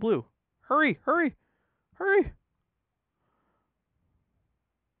blue. Kill blue. Hurry, hurry, hurry.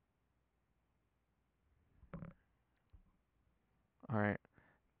 All right.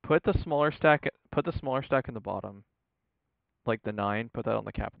 Put the smaller stack. Put the smaller stack in the bottom, like the 9. Put that on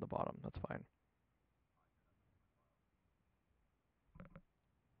the cap in the bottom. That's fine.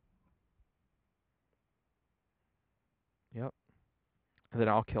 Yep. And then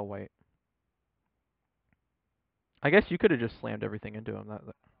I'll kill white. I guess you could have just slammed everything into him.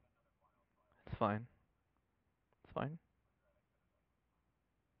 It's fine. It's fine.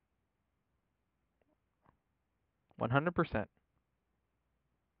 100%.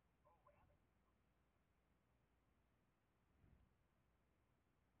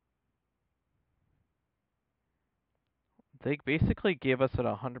 They basically gave us a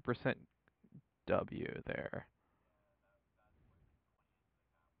 100% W there.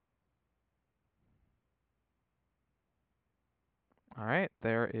 All right,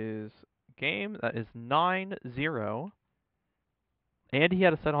 there is game. That is 9-0. And he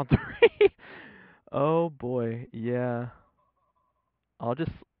had a set on 3. Oh boy, yeah. I'll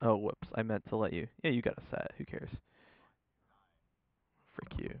just. Oh, whoops. I meant to let you. Yeah, you got a set. Who cares?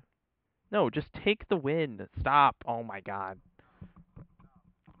 Frick you. No, just take the win. Stop. Oh my god.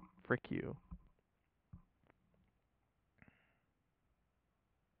 Frick you.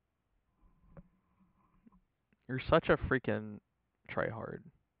 You're such a freaking tryhard.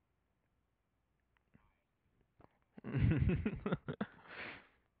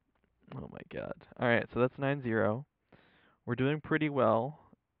 Oh my god. Alright, so that's 9-0. We're doing pretty well.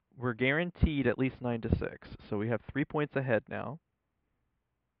 We're guaranteed at least 9-6. So we have 3 points ahead now.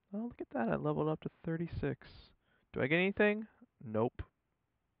 Oh, look at that. I leveled up to 36. Do I get anything? Nope.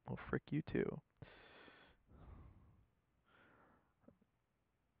 Well, frick you too.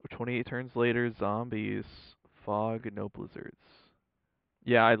 28 turns later, zombies, fog, no blizzards.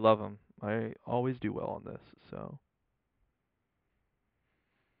 Yeah, I love them. I always do well on this, so.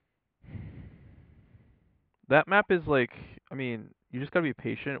 That map is like, I mean, you just gotta be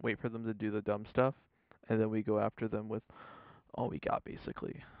patient, wait for them to do the dumb stuff, and then we go after them with all we got,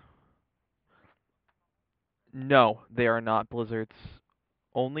 basically. No, they are not blizzards.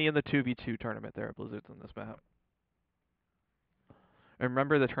 Only in the 2v2 tournament there are blizzards on this map. And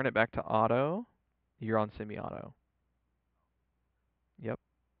remember to turn it back to auto, you're on semi-auto. Yep.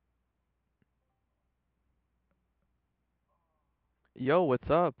 Yo, what's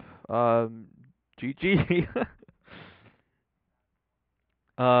up? GG.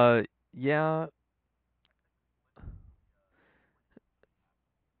 Yeah,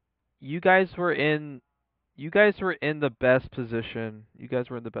 you guys were in you guys were in the best position. You guys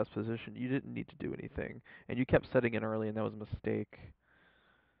were in the best position. You didn't need to do anything. And you kept setting in early and that was a mistake.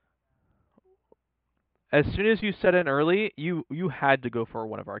 As soon as you set in early, you had to go for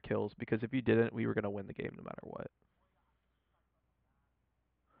one of our kills because if you didn't, we were going to win the game no matter what.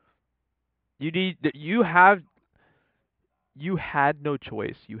 You had no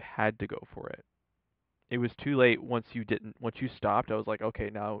choice. You had to go for it. It was too late once you stopped. I was like, "Okay,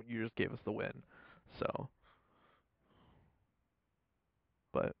 now you just gave us the win." So,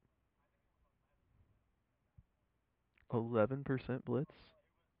 but 11% blitz.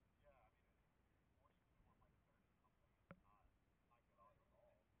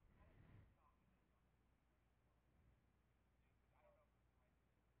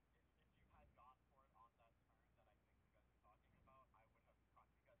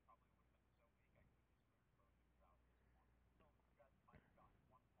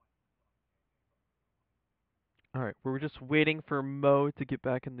 Alright, we're just waiting for Mo to get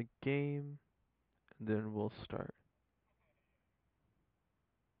back in the game, and then we'll start.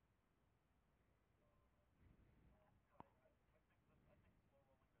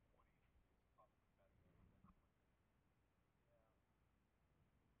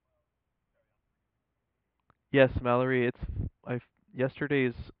 Yes, Mallory,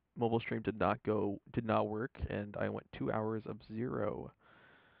 yesterday's mobile stream did not work, and I went 2 hours of 0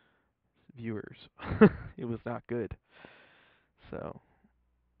 viewers. It was not good. So,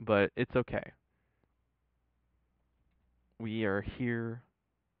 but it's okay. We are here.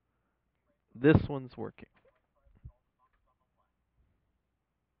 This one's working.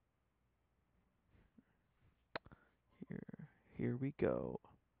 Here we go.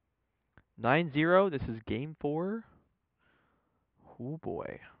 9-0. This is game 4. Oh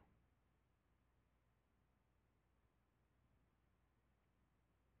boy.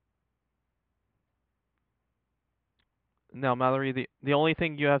 Now, Mallory, the only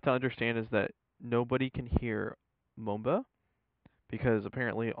thing you have to understand is that nobody can hear Momba because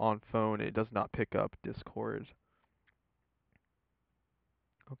apparently on phone it does not pick up Discord.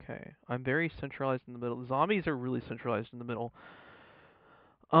 Okay, I'm very centralized in the middle. Zombies are really centralized in the middle.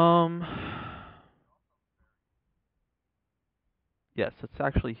 Um, yes, it's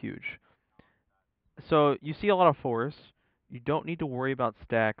actually huge. So you see a lot of 4s. You don't need to worry about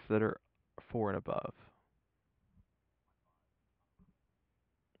stacks that are 4 and above.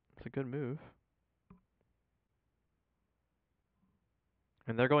 It's a good move.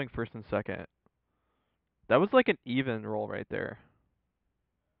 And they're going first and second. That was like an even roll right there.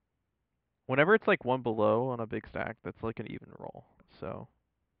 Whenever it's like one below on a big stack, that's like an even roll. So,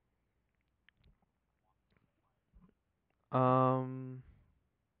 um,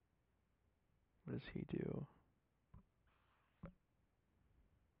 what does he do?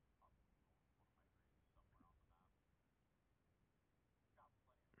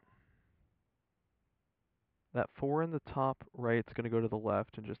 That 4 in the top right's gonna go to the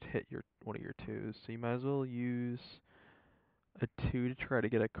left and just hit your one of your 2s. So you might as well use a 2 to try to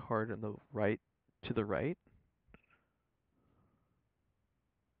get a card on the right to the right.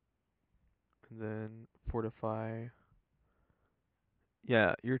 And then fortify.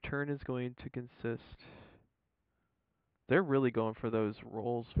 Yeah, your turn is going to consist. They're really going for those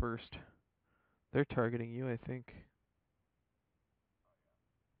rolls first. They're targeting you, I think.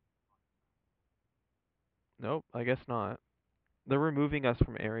 Nope, I guess not. They're removing us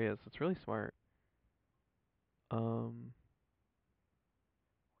from areas. It's really smart. Um,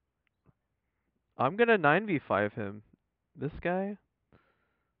 I'm gonna 9v5 him. This guy,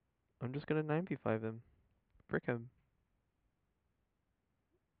 I'm just gonna 9v5 him. Frick him.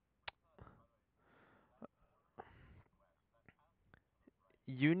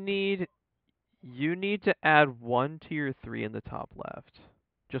 You need you need to add 1 to your 3 in the top left.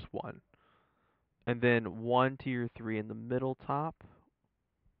 Just 1. And then 1 to your 3 in the middle top.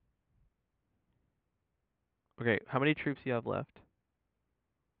 Okay, how many troops do you have left?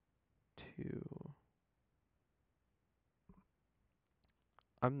 2.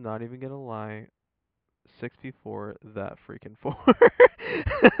 I'm not even gonna lie. 6 before that freaking 4.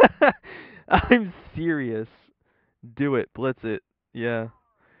 I'm serious. Do it. Blitz it. Yeah.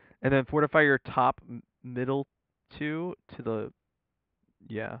 And then fortify your top middle 2 to the...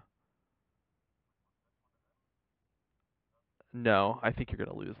 Yeah. No, I think you're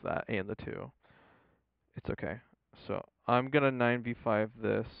going to lose that and the 2. It's okay. So, I'm going to 9v5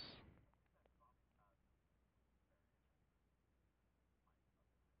 this.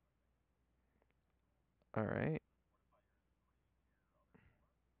 Alright.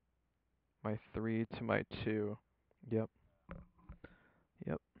 My 3 to my 2. Yep.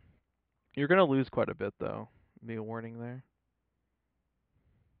 Yep. You're going to lose quite a bit, though. Be a warning there.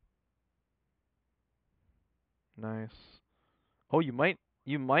 Nice. Oh, you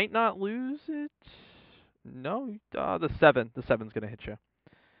might not lose it. No, the 7. The 7's going to hit you.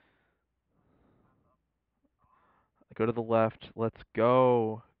 Go to the left. Let's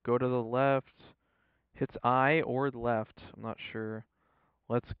go. Go to the left. Hits I or left. I'm not sure.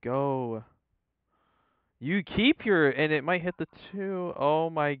 Let's go. You keep your, and it might hit the 2. Oh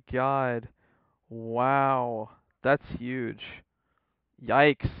my god. Wow. That's huge.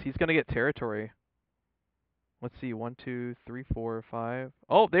 Yikes. He's gonna get territory. Let's see. 1, 2, 3, 4, 5.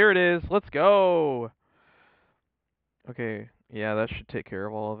 Oh, there it is. Let's go. Okay. Yeah, that should take care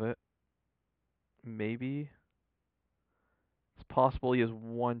of all of it. Maybe. It's possible he has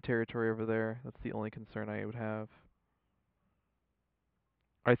 1 territory over there. That's the only concern I would have.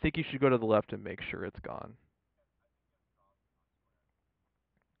 I think you should go to the left and make sure it's gone.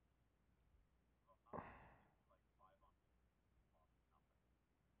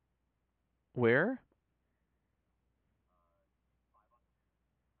 Where?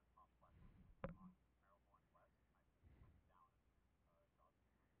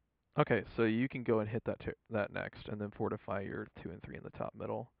 Okay, so you can go and hit that next, and then fortify your 2 and 3 in the top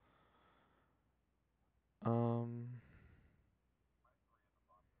middle. Um,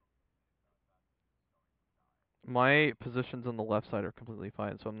 my positions on the left side are completely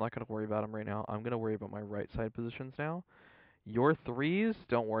fine, so I'm not going to worry about them right now. I'm going to worry about my right side positions now. Your 3s,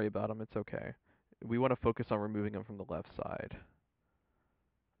 don't worry about them, it's okay. We want to focus on removing them from the left side.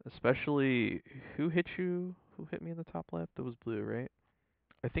 Especially, who hit you? Who hit me in the top left? It was blue, right?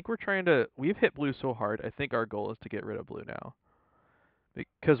 I think we're trying to. We've hit blue so hard. I think our goal is to get rid of blue now.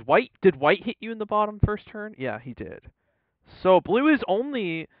 Because white. Did white hit you in the bottom first turn? Yeah, he did. So blue's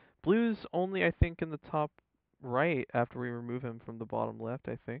only I think in the top right after we remove him from the bottom left,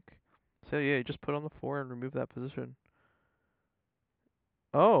 I think. So yeah, you just put on the 4 and remove that position.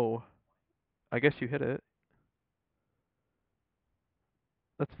 Oh, I guess you hit it.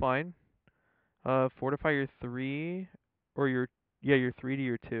 That's fine. Fortify your 3 or your 3 to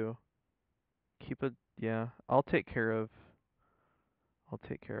your 2. Keep it, yeah. I'll take care of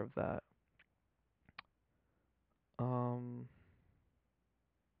that. Um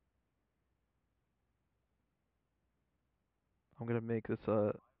I'm going to make this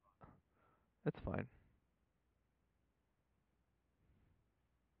it's fine.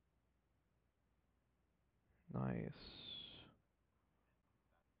 Nice.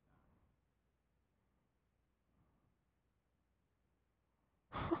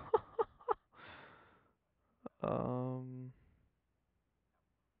 um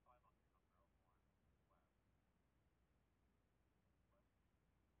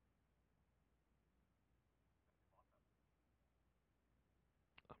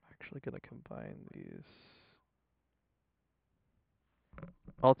Actually gonna combine these.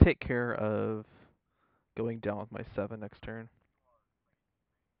 I'll take care of going down with my 7 next turn.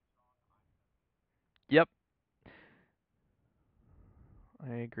 Yep,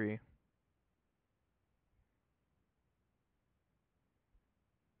 I agree.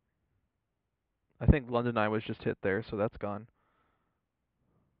 I think London Eye was just hit there, so that's gone.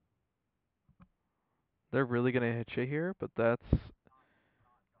 They're really gonna hit you here, but that's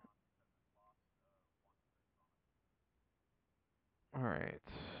alright.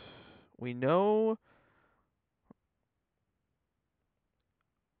 We know.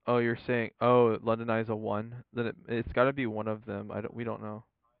 Oh, you're saying, oh, London Eye's a 1? Then it's gotta be one of them. We don't know.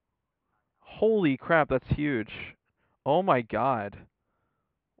 Holy crap, that's huge. Oh my god.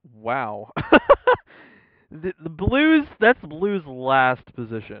 Wow. The blues, that's blue's last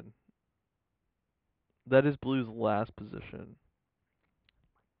position. That is blue's last position.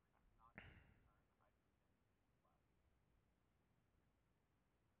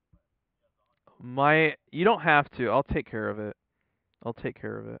 You don't have to. I'll take care of it. I'll take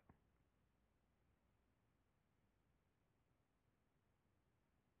care of it.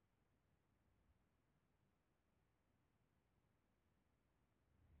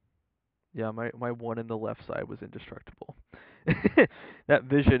 Yeah, my 1 in the left side was indestructible. That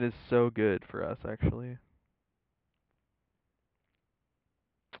vision is so good for us, actually.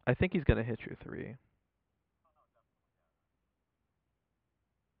 I think he's gonna hit your 3.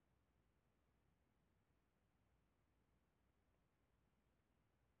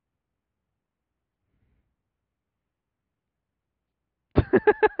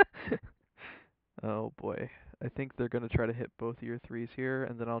 Oh boy. I think they're gonna try to hit both of your 3s here,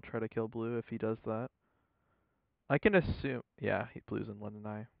 and then I'll try to kill blue if he does that. I can assume, yeah, he blue's in London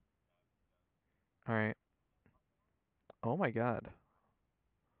Eye. Alright. Oh my god.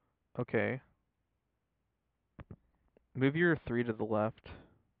 Okay. Move your 3 to the left.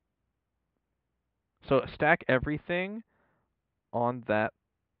 So stack everything on that.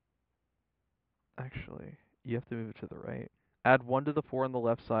 Actually, you have to move it to the right. Add 1 to the 4 on the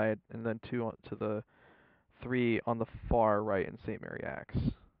left side, and then 2 to the 3 on the far right in St. Mary Axe.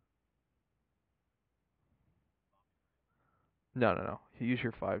 No, no, no. You use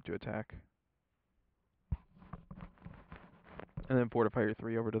your 5 to attack. And then fortify your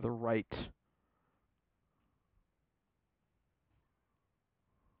 3 over to the right.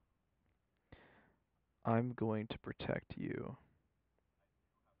 I'm going to protect you.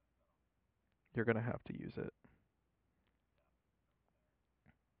 You're going to have to use it.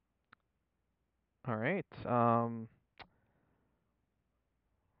 Alright,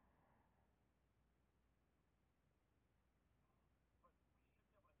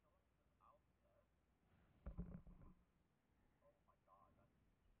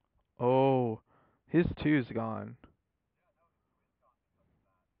 oh, his 2's gone.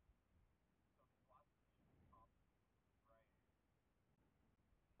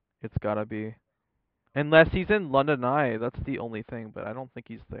 It's gotta be. Unless he's in London Eye, that's the only thing, but I don't think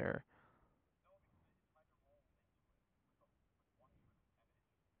he's there.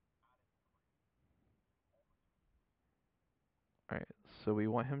 Alright, so we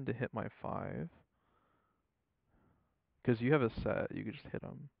want him to hit my 5. Because you have a set, you can just hit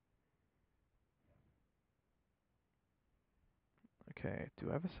him. Okay, do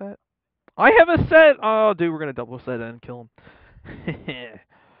I have a set? I have a set! Oh, dude, we're gonna double set and kill him.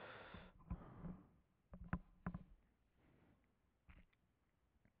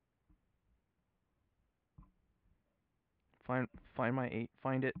 Find my 8.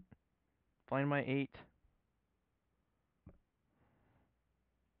 Find it. Find my 8.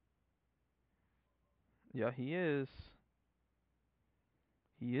 Yeah, he is.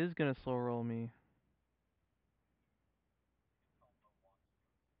 He is gonna slow roll me.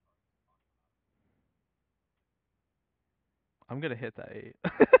 I'm gonna hit that 8.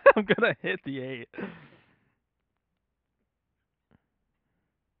 I'm gonna hit the 8.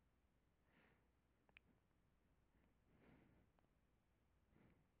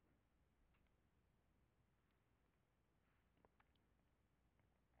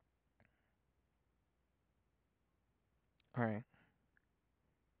 Alright.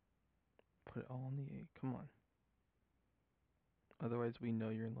 Put it all on the 8. Come on. Otherwise, we know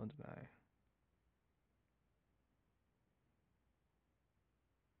you're in London Eye.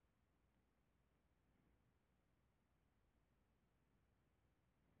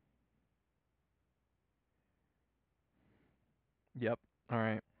 Yep.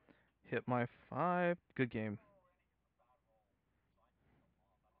 Alright. Hit my 5. Good game.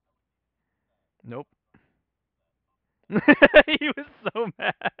 Nope. He was so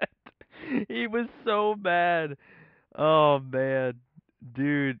mad. He was so mad. Oh man.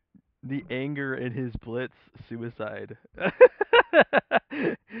 Dude, the anger in his blitz suicide.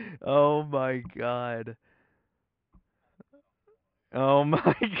 Oh my god. Oh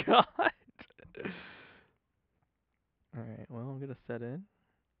my god. Alright, well, I'm gonna set in.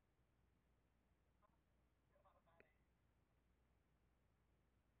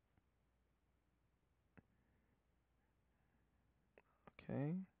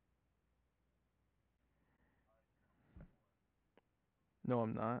 Okay. No,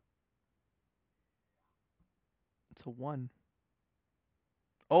 I'm not. It's a 1.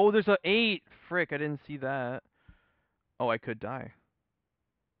 Oh, there's a 8! Frick, I didn't see that. Oh, I could die.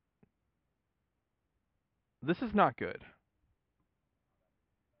 This is not good.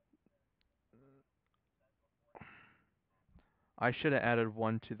 I should have added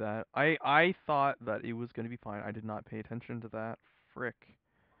 1 to that. I thought that it was going to be fine. I did not pay attention to that. Frick.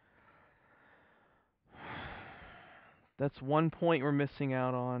 That's 1 point we're missing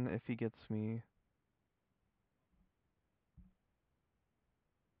out on if he gets me.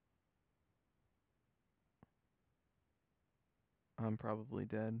 I'm probably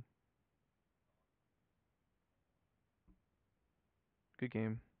dead. Good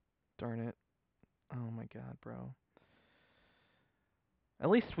game. Darn it. Oh my god, bro. At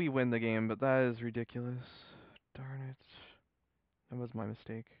least we win the game, but that is ridiculous. Darn it. That was my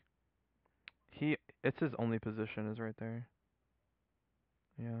mistake. It's his only position is right there.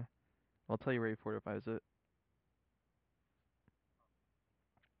 Yeah. I'll tell you where he fortifies it.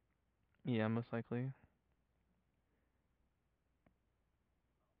 Yeah, most likely.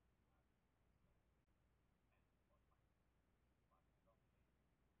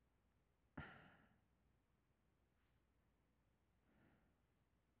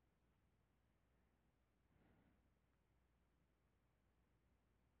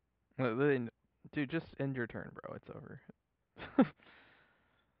 Dude, just end your turn, bro. It's over.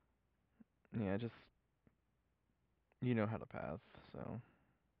 Yeah, just you know how to path, so.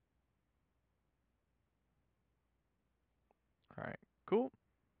 Alright, cool.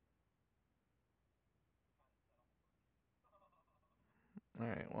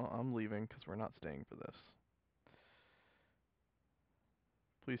 Alright, well, I'm leaving because we're not staying for this.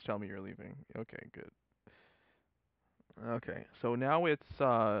 Please tell me you're leaving. Okay, good. Okay, so now it's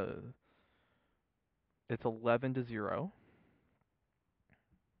 11-0.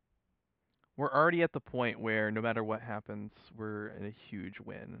 We're already at the point where no matter what happens, we're in a huge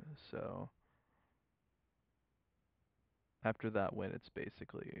win. So after that win, it's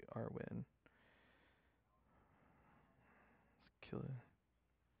basically our win. Let's kill it.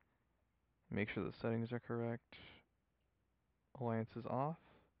 Make sure the settings are correct. Alliance is off.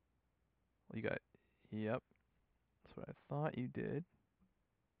 You got, yep. That's what I thought you did.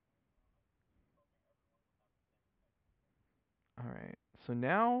 Alright, so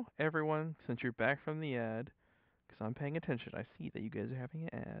now everyone, since you're back from the ad, because I'm paying attention, I see that you guys are having an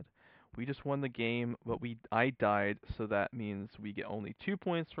ad. We just won the game, but I died, so that means we get only 2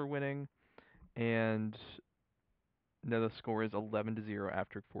 points for winning, and now the score is 11-0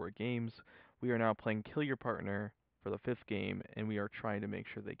 after 4 games. We are now playing Kill Your Partner for the 5th game, and we are trying to make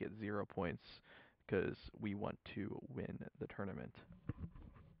sure they get 0 points, because we want to win the tournament.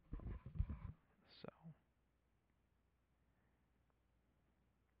 So.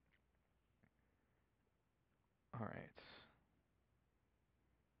 Alright.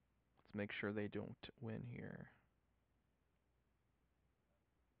 Let's make sure they don't win here.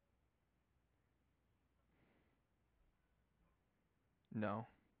 No.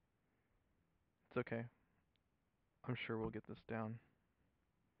 It's okay. I'm sure we'll get this down.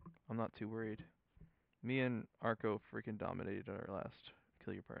 I'm not too worried. Me and Arco freaking dominated our last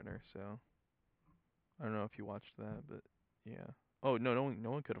Kill Your Partner, so I don't know if you watched that, but yeah. Oh no,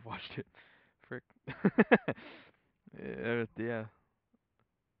 no one could have watched it. Frick. Yeah.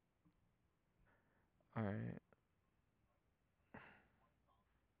 All right.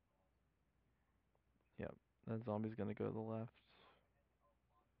 Yep. That zombie's gonna go to the left.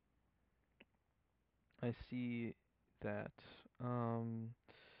 I see that. I'm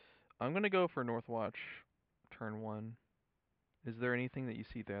gonna go for North Watch, turn 1. Is there anything that you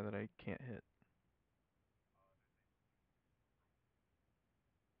see there that I can't hit?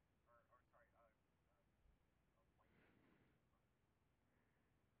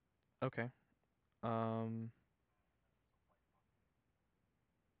 Okay. Um.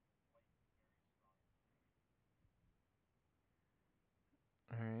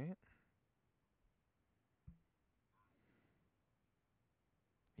 All right.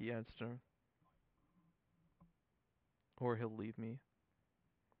 Yeah, it's turn. Or he'll leave me.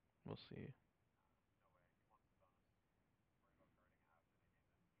 We'll see.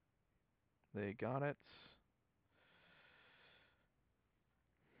 They got it.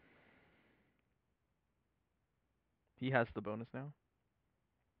 He has the bonus now.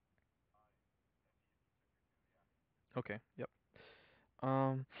 Okay. Yep.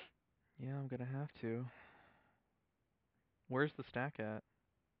 Um. Yeah, I'm gonna have to. Where's the stack at?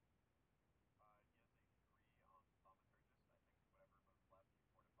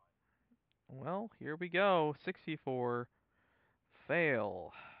 Well, here we go. 64.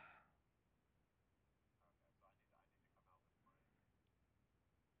 Fail.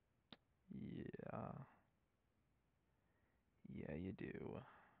 Yeah. Yeah, you do.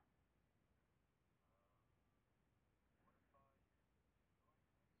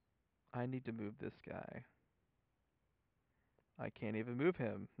 I need to move this guy. I can't even move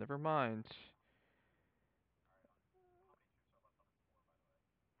him. Never mind.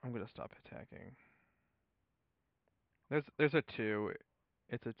 I'm gonna stop attacking. There's a 2.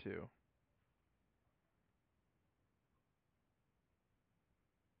 It's a 2.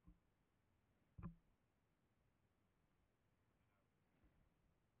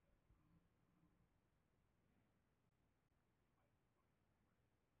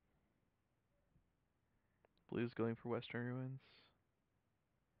 Blue's going for Western Ruins.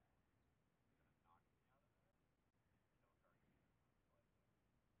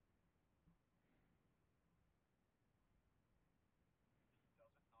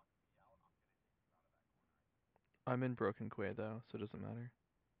 I'm in Broken Quay though, so it doesn't matter.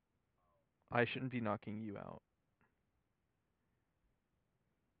 I shouldn't be knocking you out.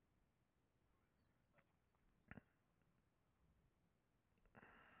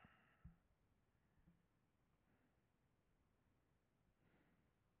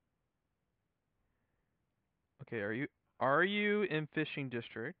 Okay, are you in Fishing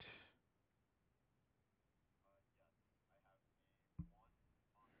District?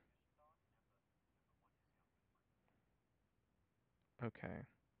 Okay.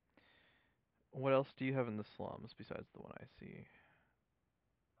 What else do you have in the slums besides the one I see?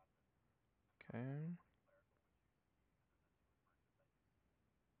 Okay.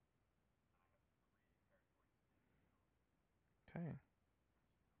 Okay.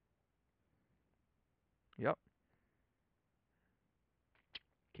 Yep.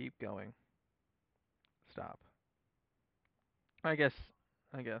 Keep going. Stop. I guess.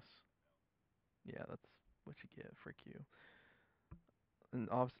 I guess. Yeah, that's what you get. Frick you. And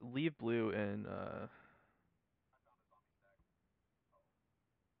leave blue and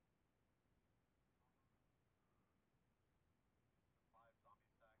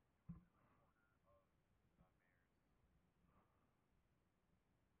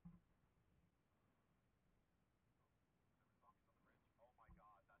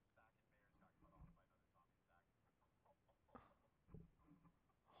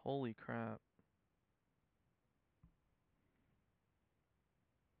holy crap.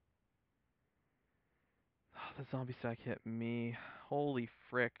 The zombie stack hit me. Holy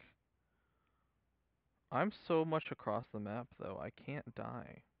frick. I'm so much across the map though. I can't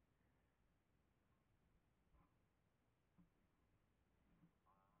die.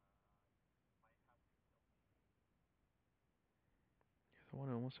 The one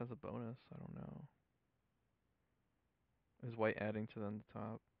who almost has a bonus. I don't know. Is white adding to them the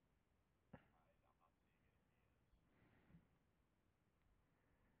top?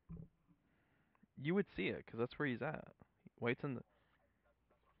 You would see it, because that's where he's at. White's in the...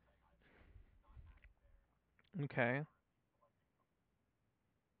 Okay.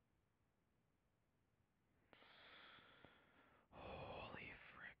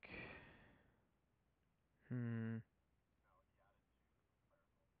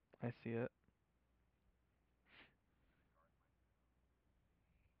 I see it.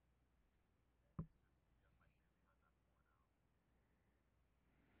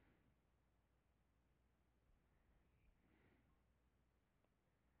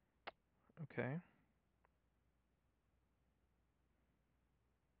 Okay.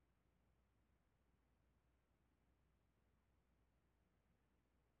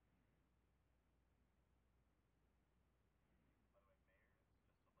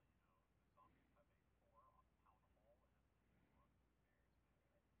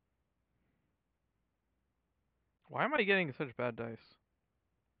 Why am I getting such bad dice?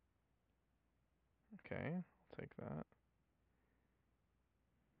 Okay, I'll take that.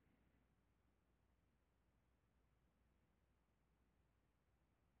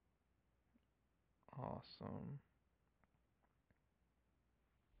 Awesome.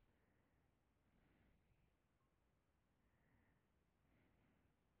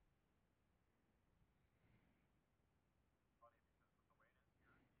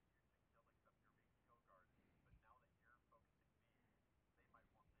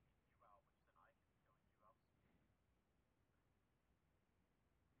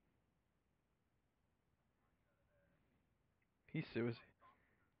 He's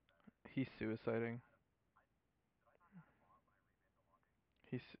suiciding.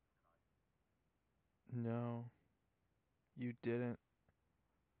 He's No, you didn't.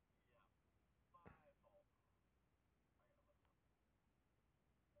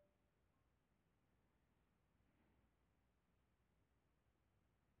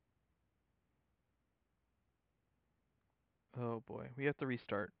 Oh boy, we have to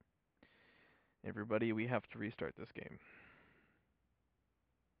restart. Everybody, we have to restart this game.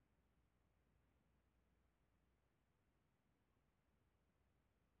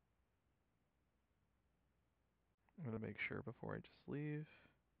 I'm gonna make sure before I just leave.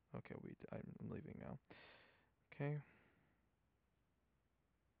 Okay, I'm leaving now. Okay.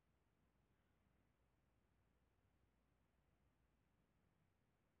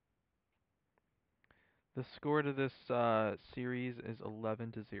 The score to this series is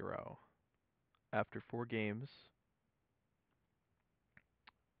 11-0. After 4 games,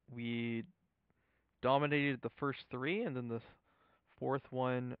 we dominated the first 3, and then the fourth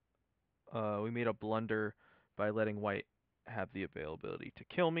one, we made a blunder by letting White have the availability to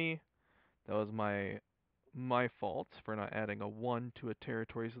kill me. That was my fault for not adding a 1 to a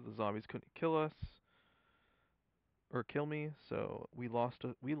territory so the zombies couldn't kill us or kill me. So we lost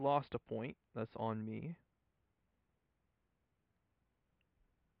a point. That's on me.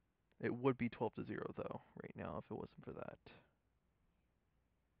 It would be 12-0 though right now if it wasn't for that.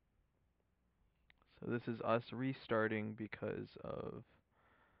 So this is us restarting because of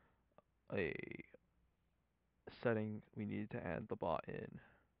a setting we needed to add the bot in.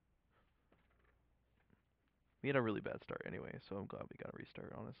 We had a really bad start anyway, so I'm glad we got a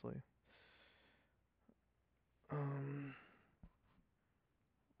restart, honestly.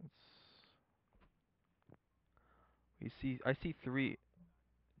 Let's, I see 3.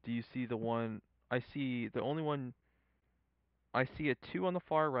 Do you see the one? I see the only one. I see a 2 on the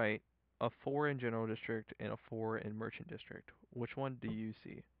far right, a 4 in General District, and a 4 in Merchant District. Which one do you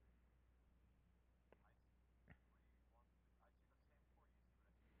see?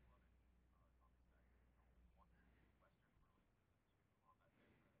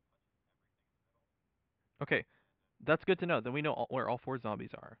 Okay, that's good to know. Then we know where all 4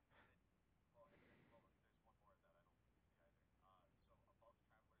 zombies are.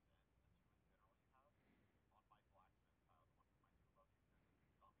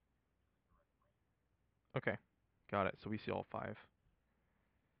 Okay, got it. So we see all 5.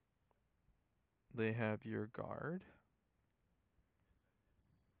 They have your guard.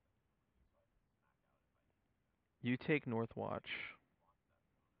 You take North Watch.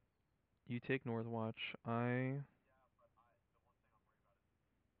 You take North Watch.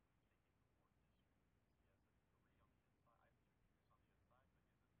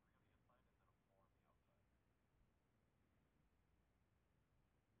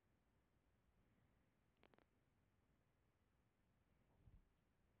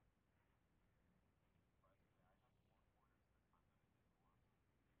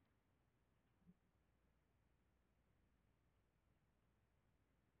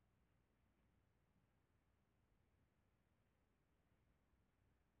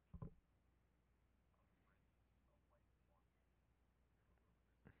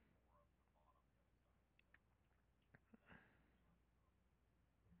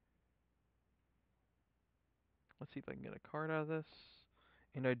 Let's see if I can get a card out of this.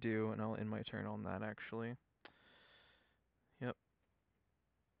 And I do, and I'll end my turn on that actually. Yep.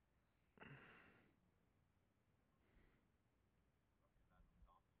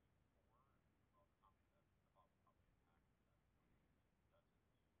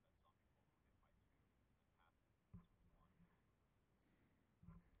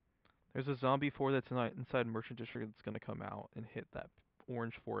 There's a zombie 4 that's inside Merchant District that's going to come out and hit that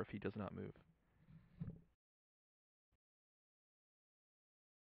orange 4 if he does not move.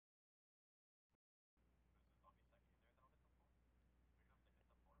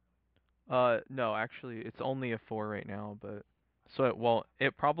 No, actually, it's only a 4 right now, but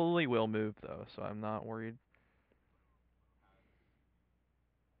it probably will move though, so I'm not worried.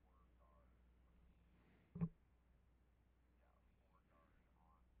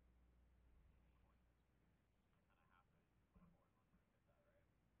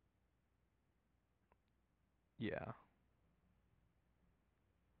 Yeah.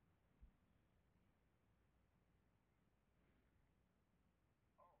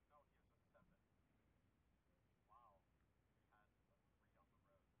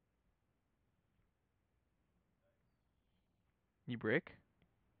 You break?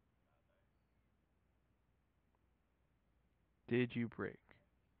 Did you break?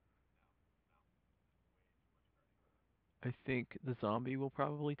 I think the zombie will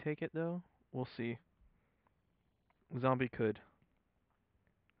probably take it though. We'll see. Zombie could.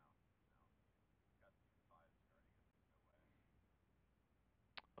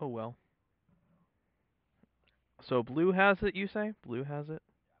 Oh well. So blue has it, you say? Blue has it?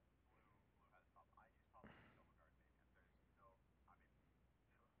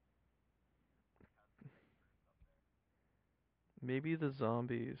 Maybe the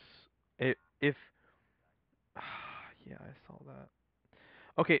zombies. If yeah, I saw that.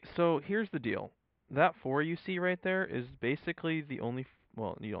 Okay, so here's the deal. That 4 you see right there is basically the only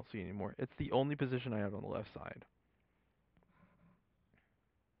well, you don't see it anymore. It's the only position I have on the left side.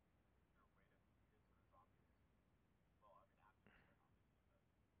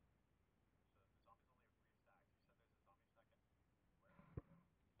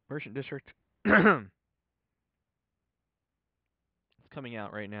 Merchant District. It's coming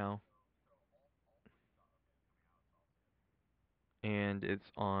out right now, and it's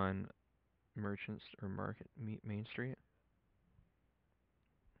on Merchants or Market Main Street.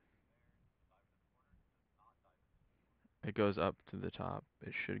 It goes up to the top.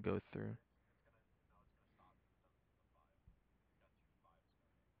 It should go through.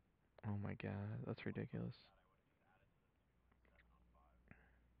 Oh my god, that's ridiculous.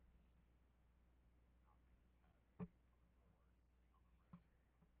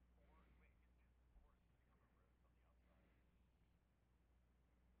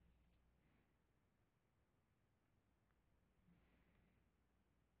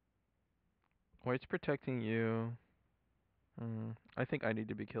 White's protecting you. I think I need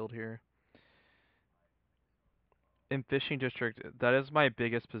to be killed here. In Fishing District, that is my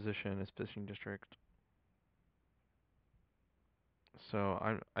biggest position, is Fishing District. So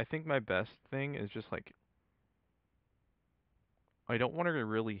I think my best thing is just like I don't want to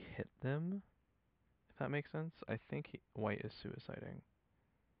really hit them, if that makes sense. I think White is suiciding.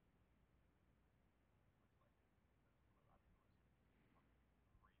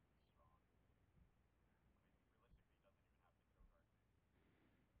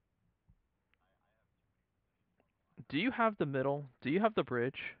 Do you have the middle? Do you have the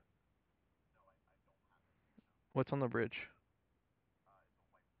bridge? What's on the bridge?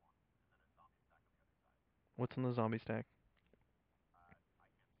 What's on the zombie stack?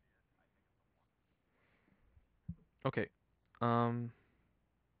 Okay. Um,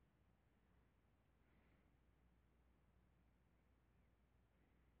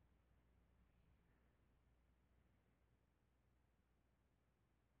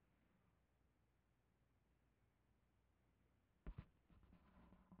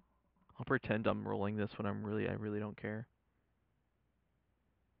 I'll pretend I'm rolling this when I really don't care.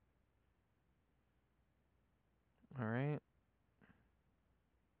 All right.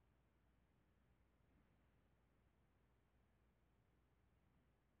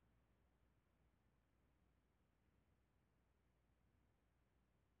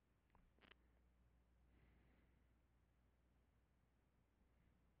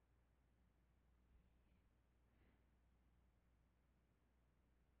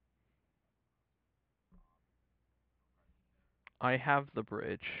 I have the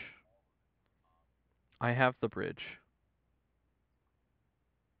bridge. I have the bridge.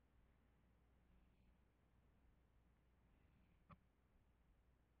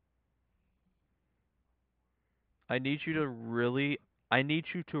 I need you to really I need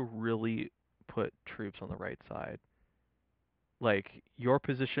you to really put troops on the right side. Like your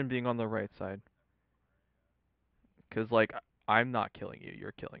position being on the right side. 'Cause like I'm not killing you,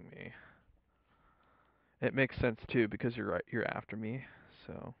 you're killing me. It makes sense too because you're right, you're after me.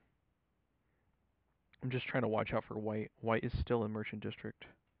 So I'm just trying to watch out for White. White is still in Merchant District.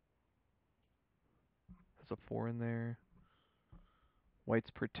 There's a 4 in there. White's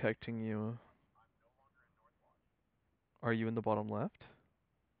protecting you. Are you in the bottom left?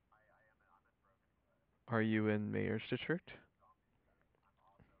 Are you in Mayor's District?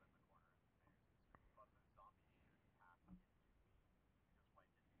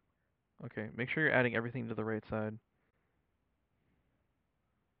 Okay, make sure you're adding everything to the right side.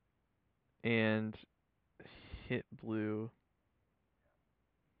 And hit blue.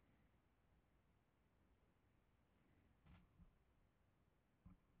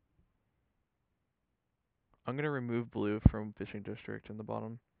 I'm gonna remove blue from fishing district in the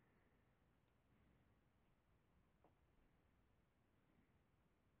bottom.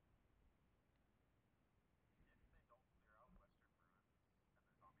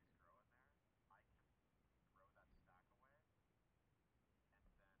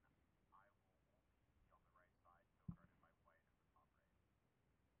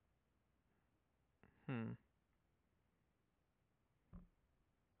 Hmm.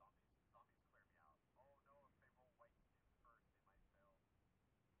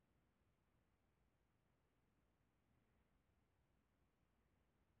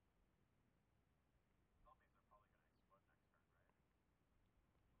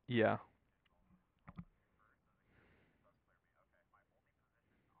 Yeah.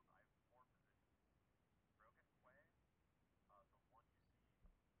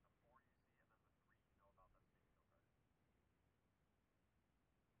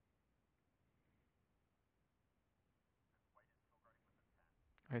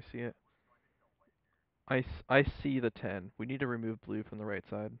 I see it. I see the 10. We need to remove blue from the right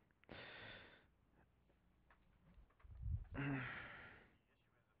side.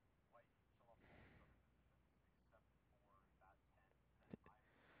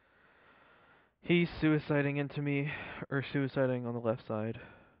 He's suiciding into me, or suiciding on the left side.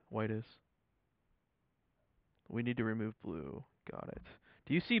 White is. We need to remove blue. Got it.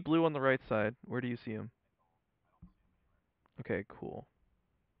 Do you see blue on the right side? Where do you see him? Okay, cool.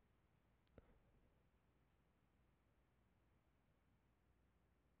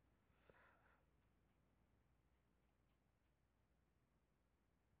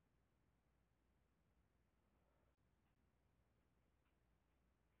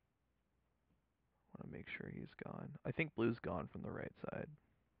 Want to make sure he's gone. I think blue's gone from the right side.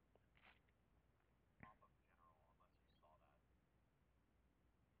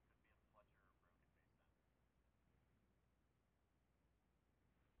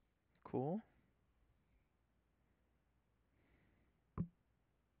 Cool.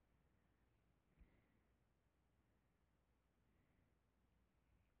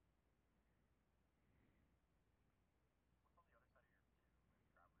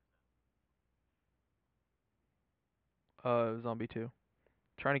 Zombie 2.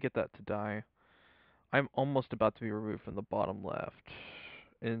 Trying to get that to die. I'm almost about to be removed from the bottom left.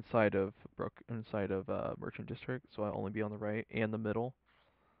 Inside of Merchant District, so I'll only be on the right and the middle.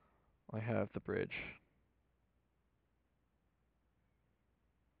 I have the bridge.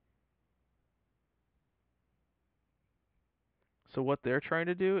 So what they're trying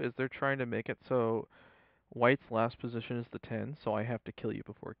to do is they're trying to make it so White's last position is the 10, so I have to kill you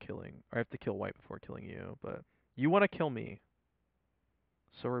before killing, or I have to kill White before killing you, but you want to kill me.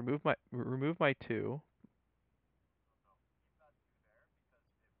 So remove my 2.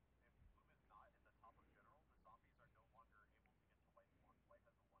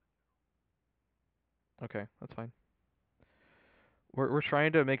 Okay, that's fine. We're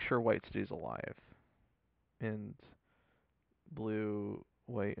trying to make sure White stays alive, and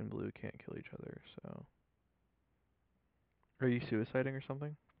White and blue can't kill each other. So, are you suiciding or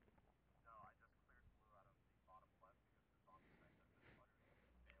something?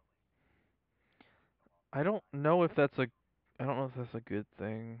 I don't know if that's a, I don't know if that's a good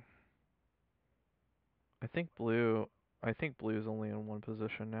thing. I think blue, I think blue is only in one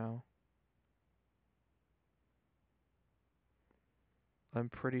position now. I'm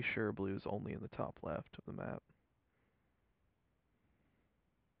pretty sure blue is only in the top left of the map.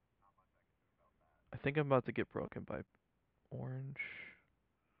 I think I'm about to get broken by orange.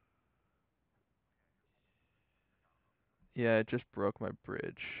 Yeah, it just broke my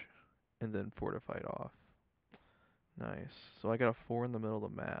bridge and then fortified off. Nice. So I got a 4 in the middle of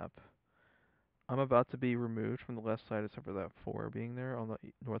the map. I'm about to be removed from the left side except for that 4 being there on the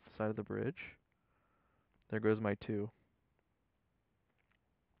north side of the bridge. There goes my 2.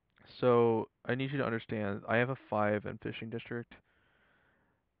 So I need you to understand, I have a 5 in fishing district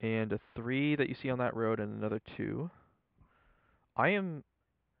and a 3 that you see on that road and another 2. I am,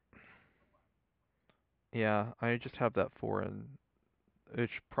 yeah, I just have that 4 in,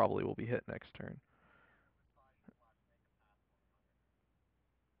 which probably will be hit next turn.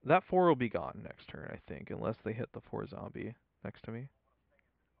 That 4 will be gone next turn, I think, unless they hit the 4 zombie next to me.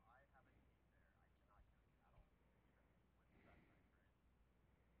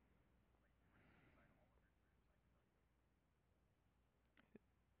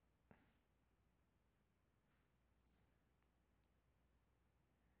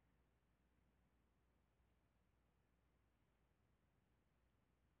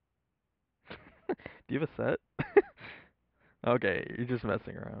 Do you have a set? Okay, you're just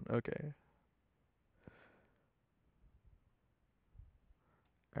messing around. Okay.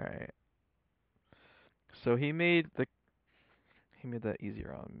 Alright. So he made that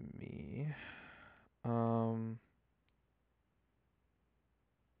easier on me. Um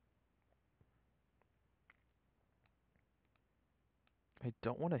I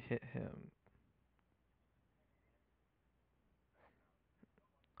don't want to hit him.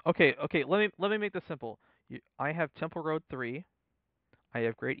 Okay, let me make this simple. I have Temple Road 3. I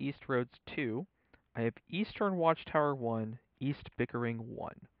have Great East Roads 2. I have Eastern Watchtower 1, East Bickering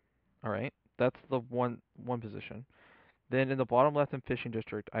 1. All right? That's the one position. Then in the bottom left in Fishing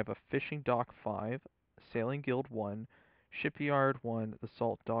District, I have a Fishing Dock 5, Sailing Guild 1, Shipyard 1, the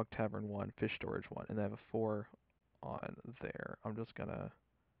Salt Dog Tavern 1, Fish Storage 1, and I have a 4 on there. I'm just gonna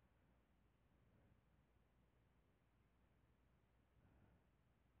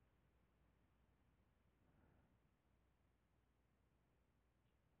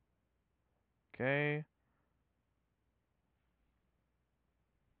okay.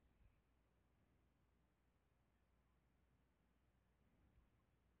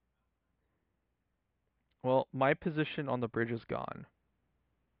 Well, my position on the bridge is gone.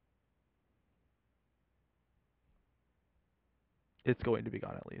 It's going to be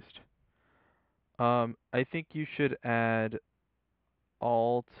gone at least. I think you should add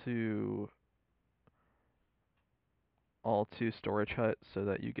all to storage hut so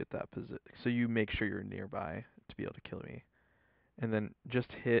that you get that position. So you make sure you're nearby to be able to kill me, and then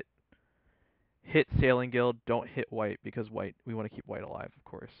just hit Sailing Guild. Don't hit white because white. We want to keep white alive, of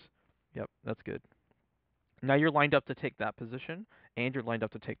course. Yep, that's good. Now you're lined up to take that position, and you're lined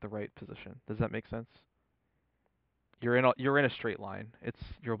up to take the right position. Does that make sense? You're in a straight line.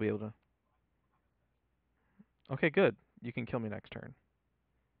 You'll be able to. Okay, good. You can kill me next turn.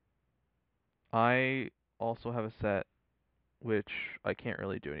 I also have a set which I can't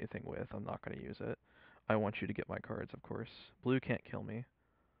really do anything with. I'm not going to use it. I want you to get my cards, of course. Blue can't kill me.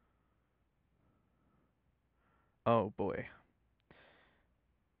 Oh boy.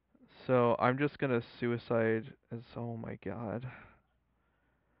 So I'm just going to suicide as oh my god.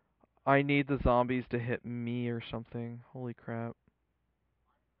 I need the zombies to hit me or something. Holy crap.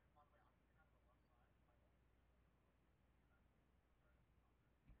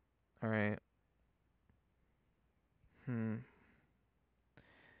 Alright. Hmm.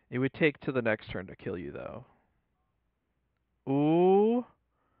 It would take to the next turn to kill you though. Ooh.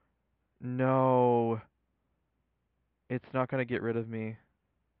 No. It's not going to get rid of me.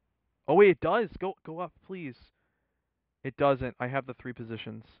 Oh wait, it does. Go up, please. It doesn't. I have the 3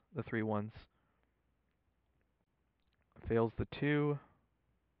 positions, the 3 ones. Fails the 2.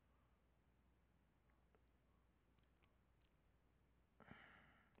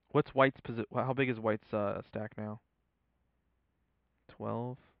 What's White's position? How big is White's stack now?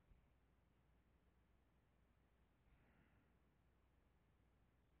 12.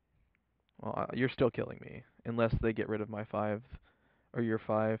 Well, you're still killing me unless they get rid of my 5 or your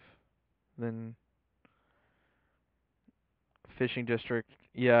 5. Then Fishing District.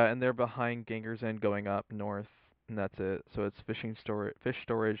 Yeah, and they're behind Ganger's End going up north, and that's it. So it's fish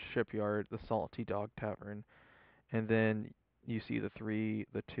storage, shipyard, the Salty Dog Tavern, and then you see the 3,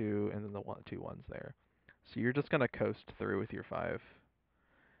 the 2, and then the 2 ones there. So you're just gonna coast through with your 5,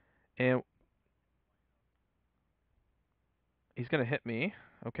 and he's gonna hit me.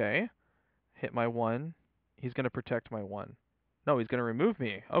 Okay, hit my 1. He's gonna protect my 1. No, he's gonna remove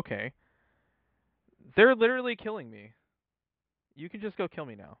me. Okay, they're literally killing me. You can just go kill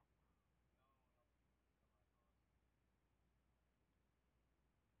me now.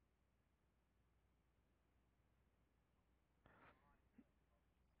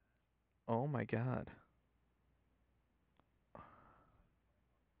 Oh my god.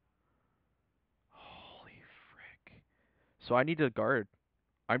 Holy frick. So I need to guard.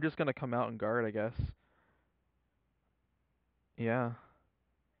 I'm just gonna come out and guard, I guess. Yeah.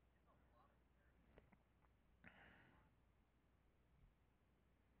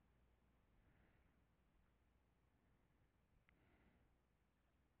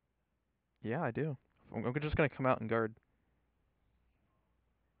 Yeah, I do. I'm just gonna come out and guard.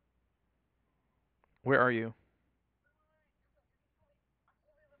 Where are you?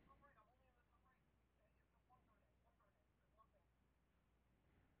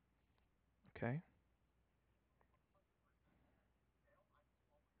 Okay.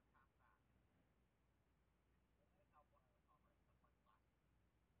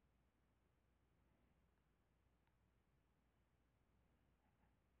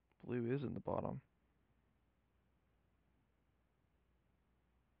 Blue is in the bottom.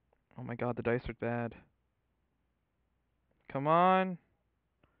 Oh my god, the dice are bad. Come on.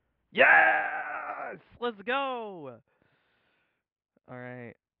 Yes! Let's go!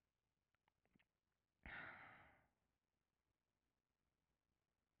 Alright.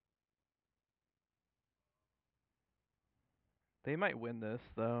 They might win this,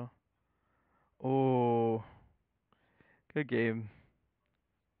 though. Oh, good game.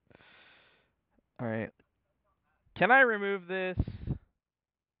 Alright. Can I remove this?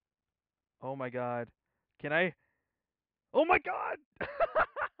 Oh my god. Can I? Oh my god!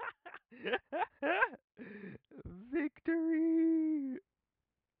 Victory!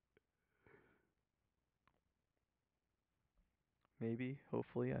 Maybe,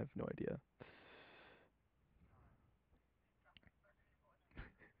 hopefully, I have no idea.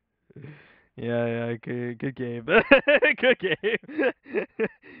 Yeah, good game. Good game.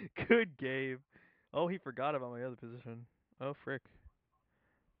 Good game. Oh, he forgot about my other position. Oh, frick.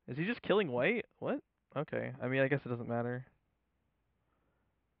 Is he just killing white? What? Okay. I mean, I guess it doesn't matter.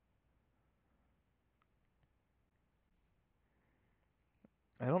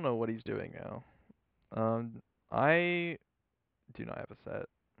 I don't know what he's doing now. I do not have a set.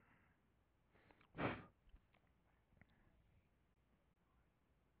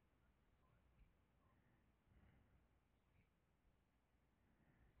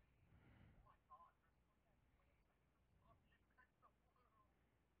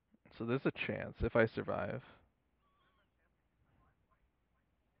 So there's a chance if I survive.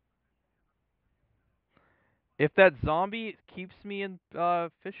 If that zombie keeps me in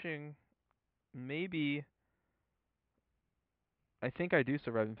fishing, maybe I think I do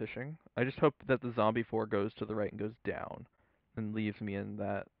survive in fishing. I just hope that the zombie 4 goes to the right and goes down and leaves me in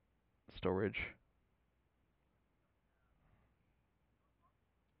that storage.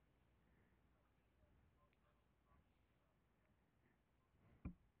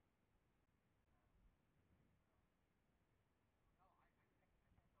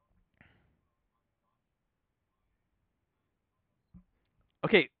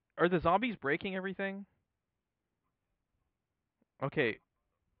 Okay, are the zombies breaking everything? Okay.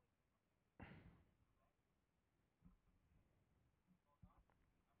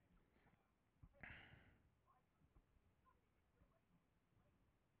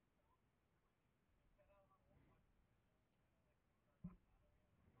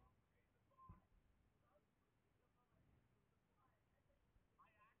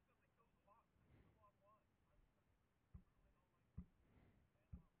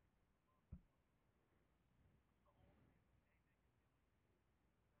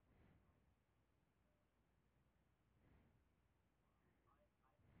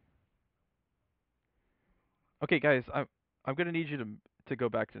 Okay, guys, I'm gonna need you to go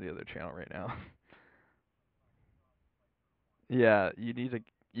back to the other channel right now. Yeah,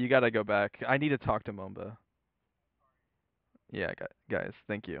 you gotta go back. I need to talk to Momba. Yeah, guys,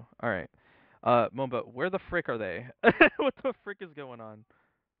 thank you. All right. Momba, where the frick are they? What the frick is going on?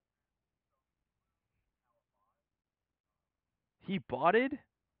 He botted?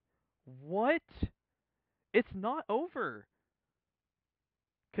 What? It's not over.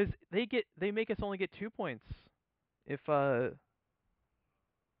 'Cause they make us only get 2 points. If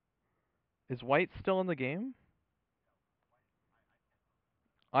is White still in the game?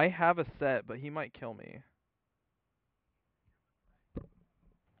 I have a set, but he might kill me.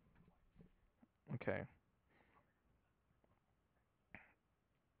 Okay.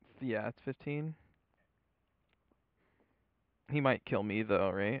 Yeah, it's 15. He might kill me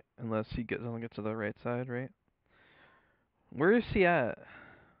though, right? Unless doesn't get to the right side, right? Where is he at?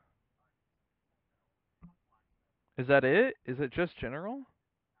 Is that it? Is it just general?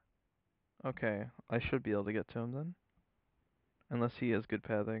 Okay, I should be able to get to him then. Unless he has good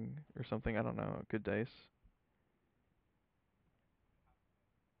pathing or something, I don't know, good dice.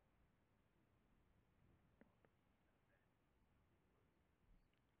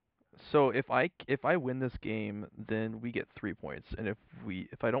 So if I win this game, then we get 3 points, and if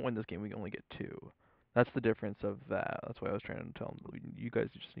I don't win this game, we only get 2. That's the difference of that. That's why I was trying to tell him you guys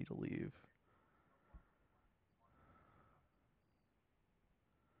just need to leave.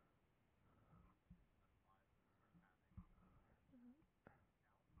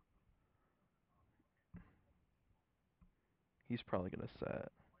 He's probably gonna set.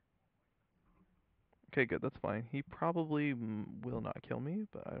 Okay, good. That's fine. He probably will not kill me,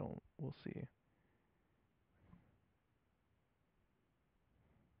 but I don't. We'll see.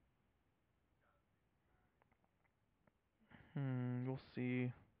 We'll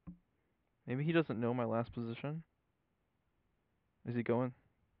see. Maybe he doesn't know my last position. Is he going?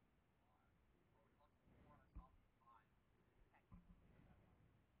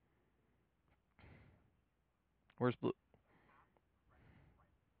 Where's blue?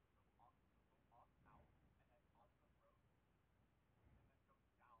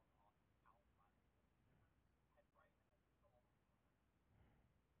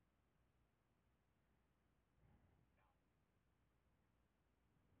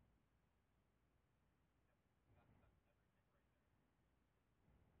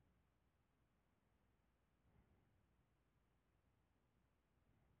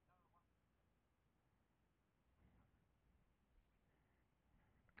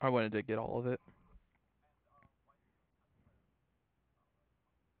 I wanted to get all of it.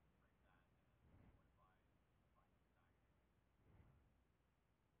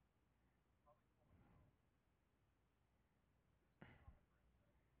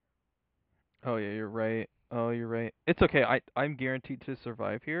 Oh yeah, you're right. Oh, you're right. It's okay. I'm guaranteed to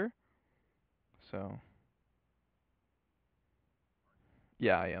survive here. So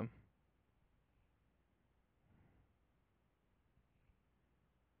yeah, I am.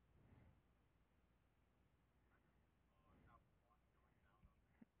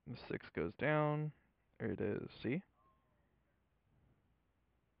 The 6 goes down. There it is. See?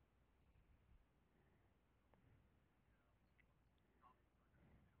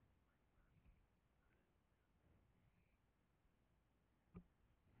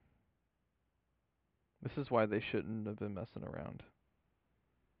 This is why they shouldn't have been messing around.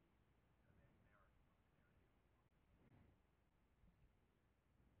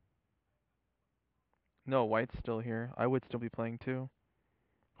 No, white's still here. I would still be playing too.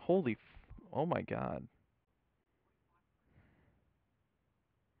 Holy oh my god.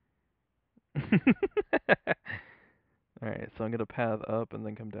 Alright, so I'm gonna path up and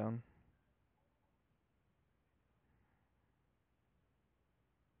then come down.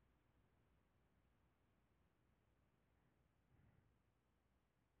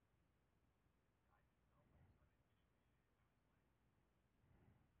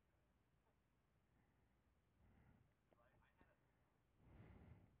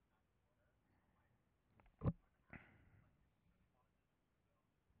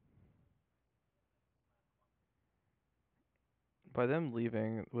 By them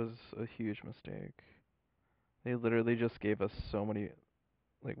leaving was a huge mistake. They literally just gave us so many,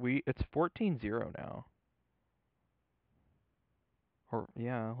 like it's 14-0 now. Or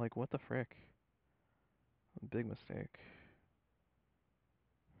yeah, like what the frick? Big mistake.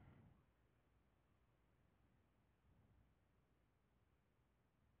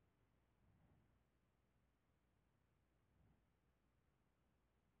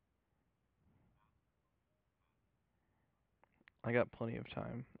 I got plenty of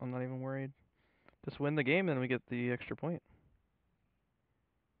time. I'm not even worried. Just win the game and we get the extra point.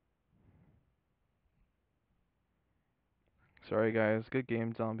 Sorry guys, good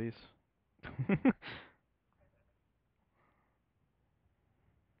game, zombies.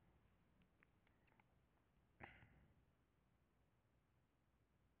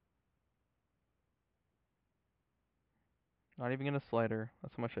 Not even gonna slider.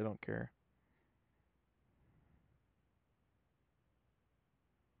 That's how much I don't care.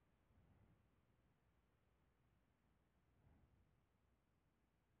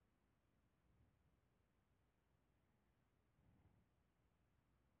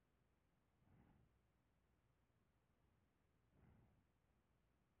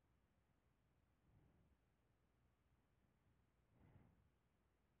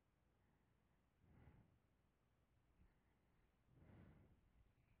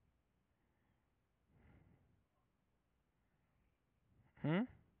 Hmm?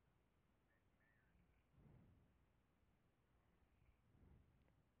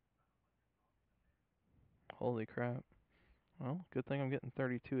 Holy crap. Well, good thing I'm getting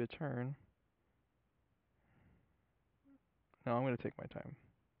 32 a turn. No, I'm gonna take my time.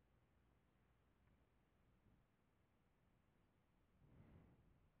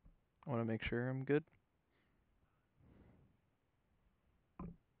 I wanna make sure I'm good.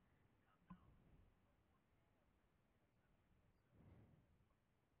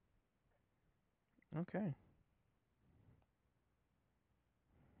 Okay.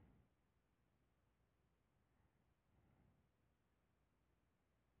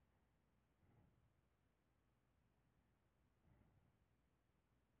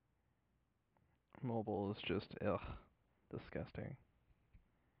 Mobile is just, ugh, disgusting.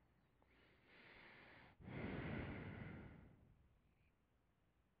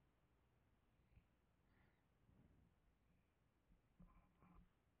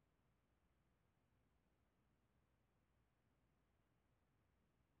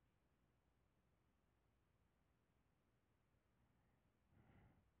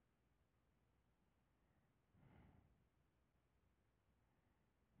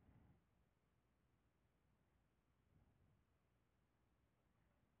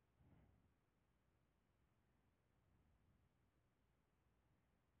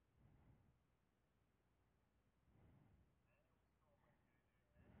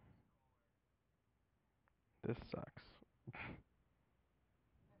 This sucks.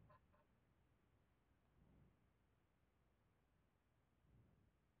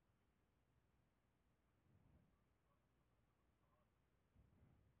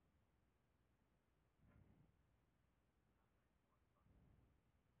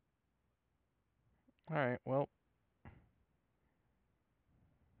 Alright, well.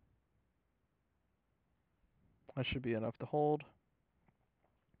 That should be enough to hold.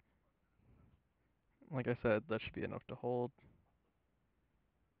 Like I said, that should be enough to hold.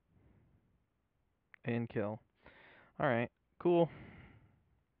 And kill. Alright, cool.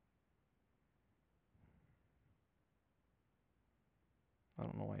 I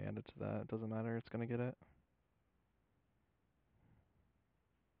don't know why I added to that. It doesn't matter, it's gonna get it.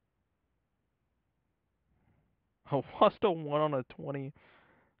 Oh, lost a 1 on a 20.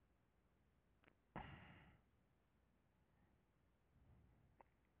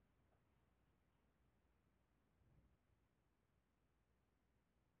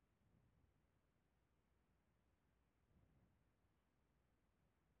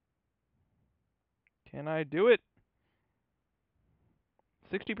 Can I do it?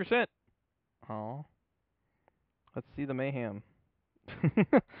 60%. Oh. Let's see the mayhem.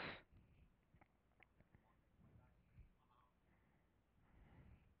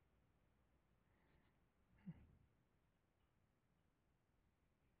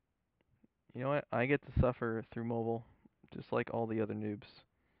 You know what? I get to suffer through mobile, just like all the other noobs.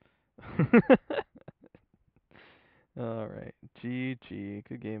 Alright. GG.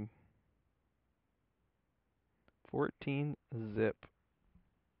 Good game. 14 zip.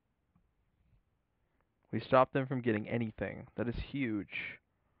 We stopped them from getting anything. That is huge.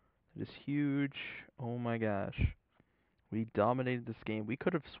 That is huge. Oh my gosh. We dominated this game. We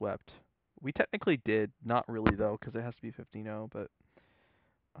could have swept. We technically did. Not really, though, because it has to be 15-0, but,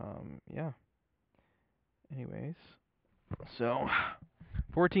 yeah. Anyways. So,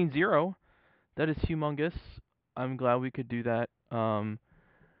 14-0. That is humongous. I'm glad we could do that.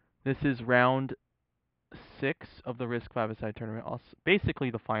 This is round 6 of the Risk 5aside tournament. Basically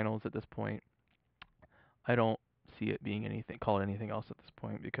the finals at this point. I don't see it being anything, call it anything else at this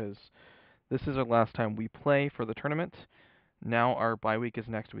point, because this is our last time we play for the tournament. Now our bye week is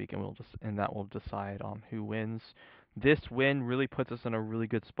next week, and that will decide on who wins. This win really puts us in a really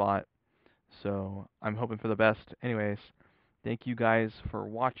good spot, so I'm hoping for the best. Anyways, thank you guys for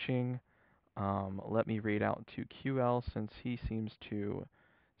watching. Let me raid out to QL since he seems to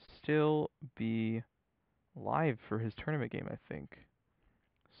still be live for his tournament game, I think.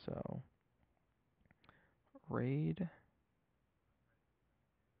 So, raid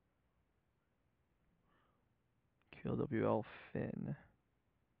QLWL Finn.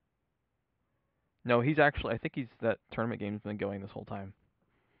 No, he's actually, I think that tournament game's been going this whole time.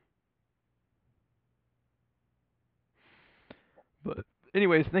 But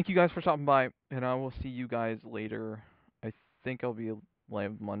anyways, thank you guys for stopping by, and I will see you guys later. I think I'll be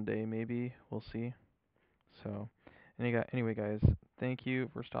live Monday, maybe. We'll see. So, anyway, guys, thank you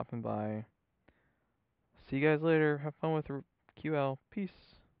for stopping by. See you guys later. Have fun with QL. Peace.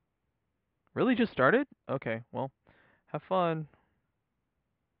 Really just started? Okay, well, have fun.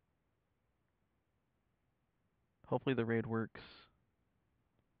 Hopefully the raid works.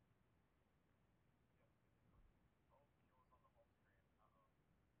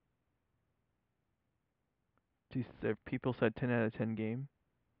 People said 10 out of 10 game.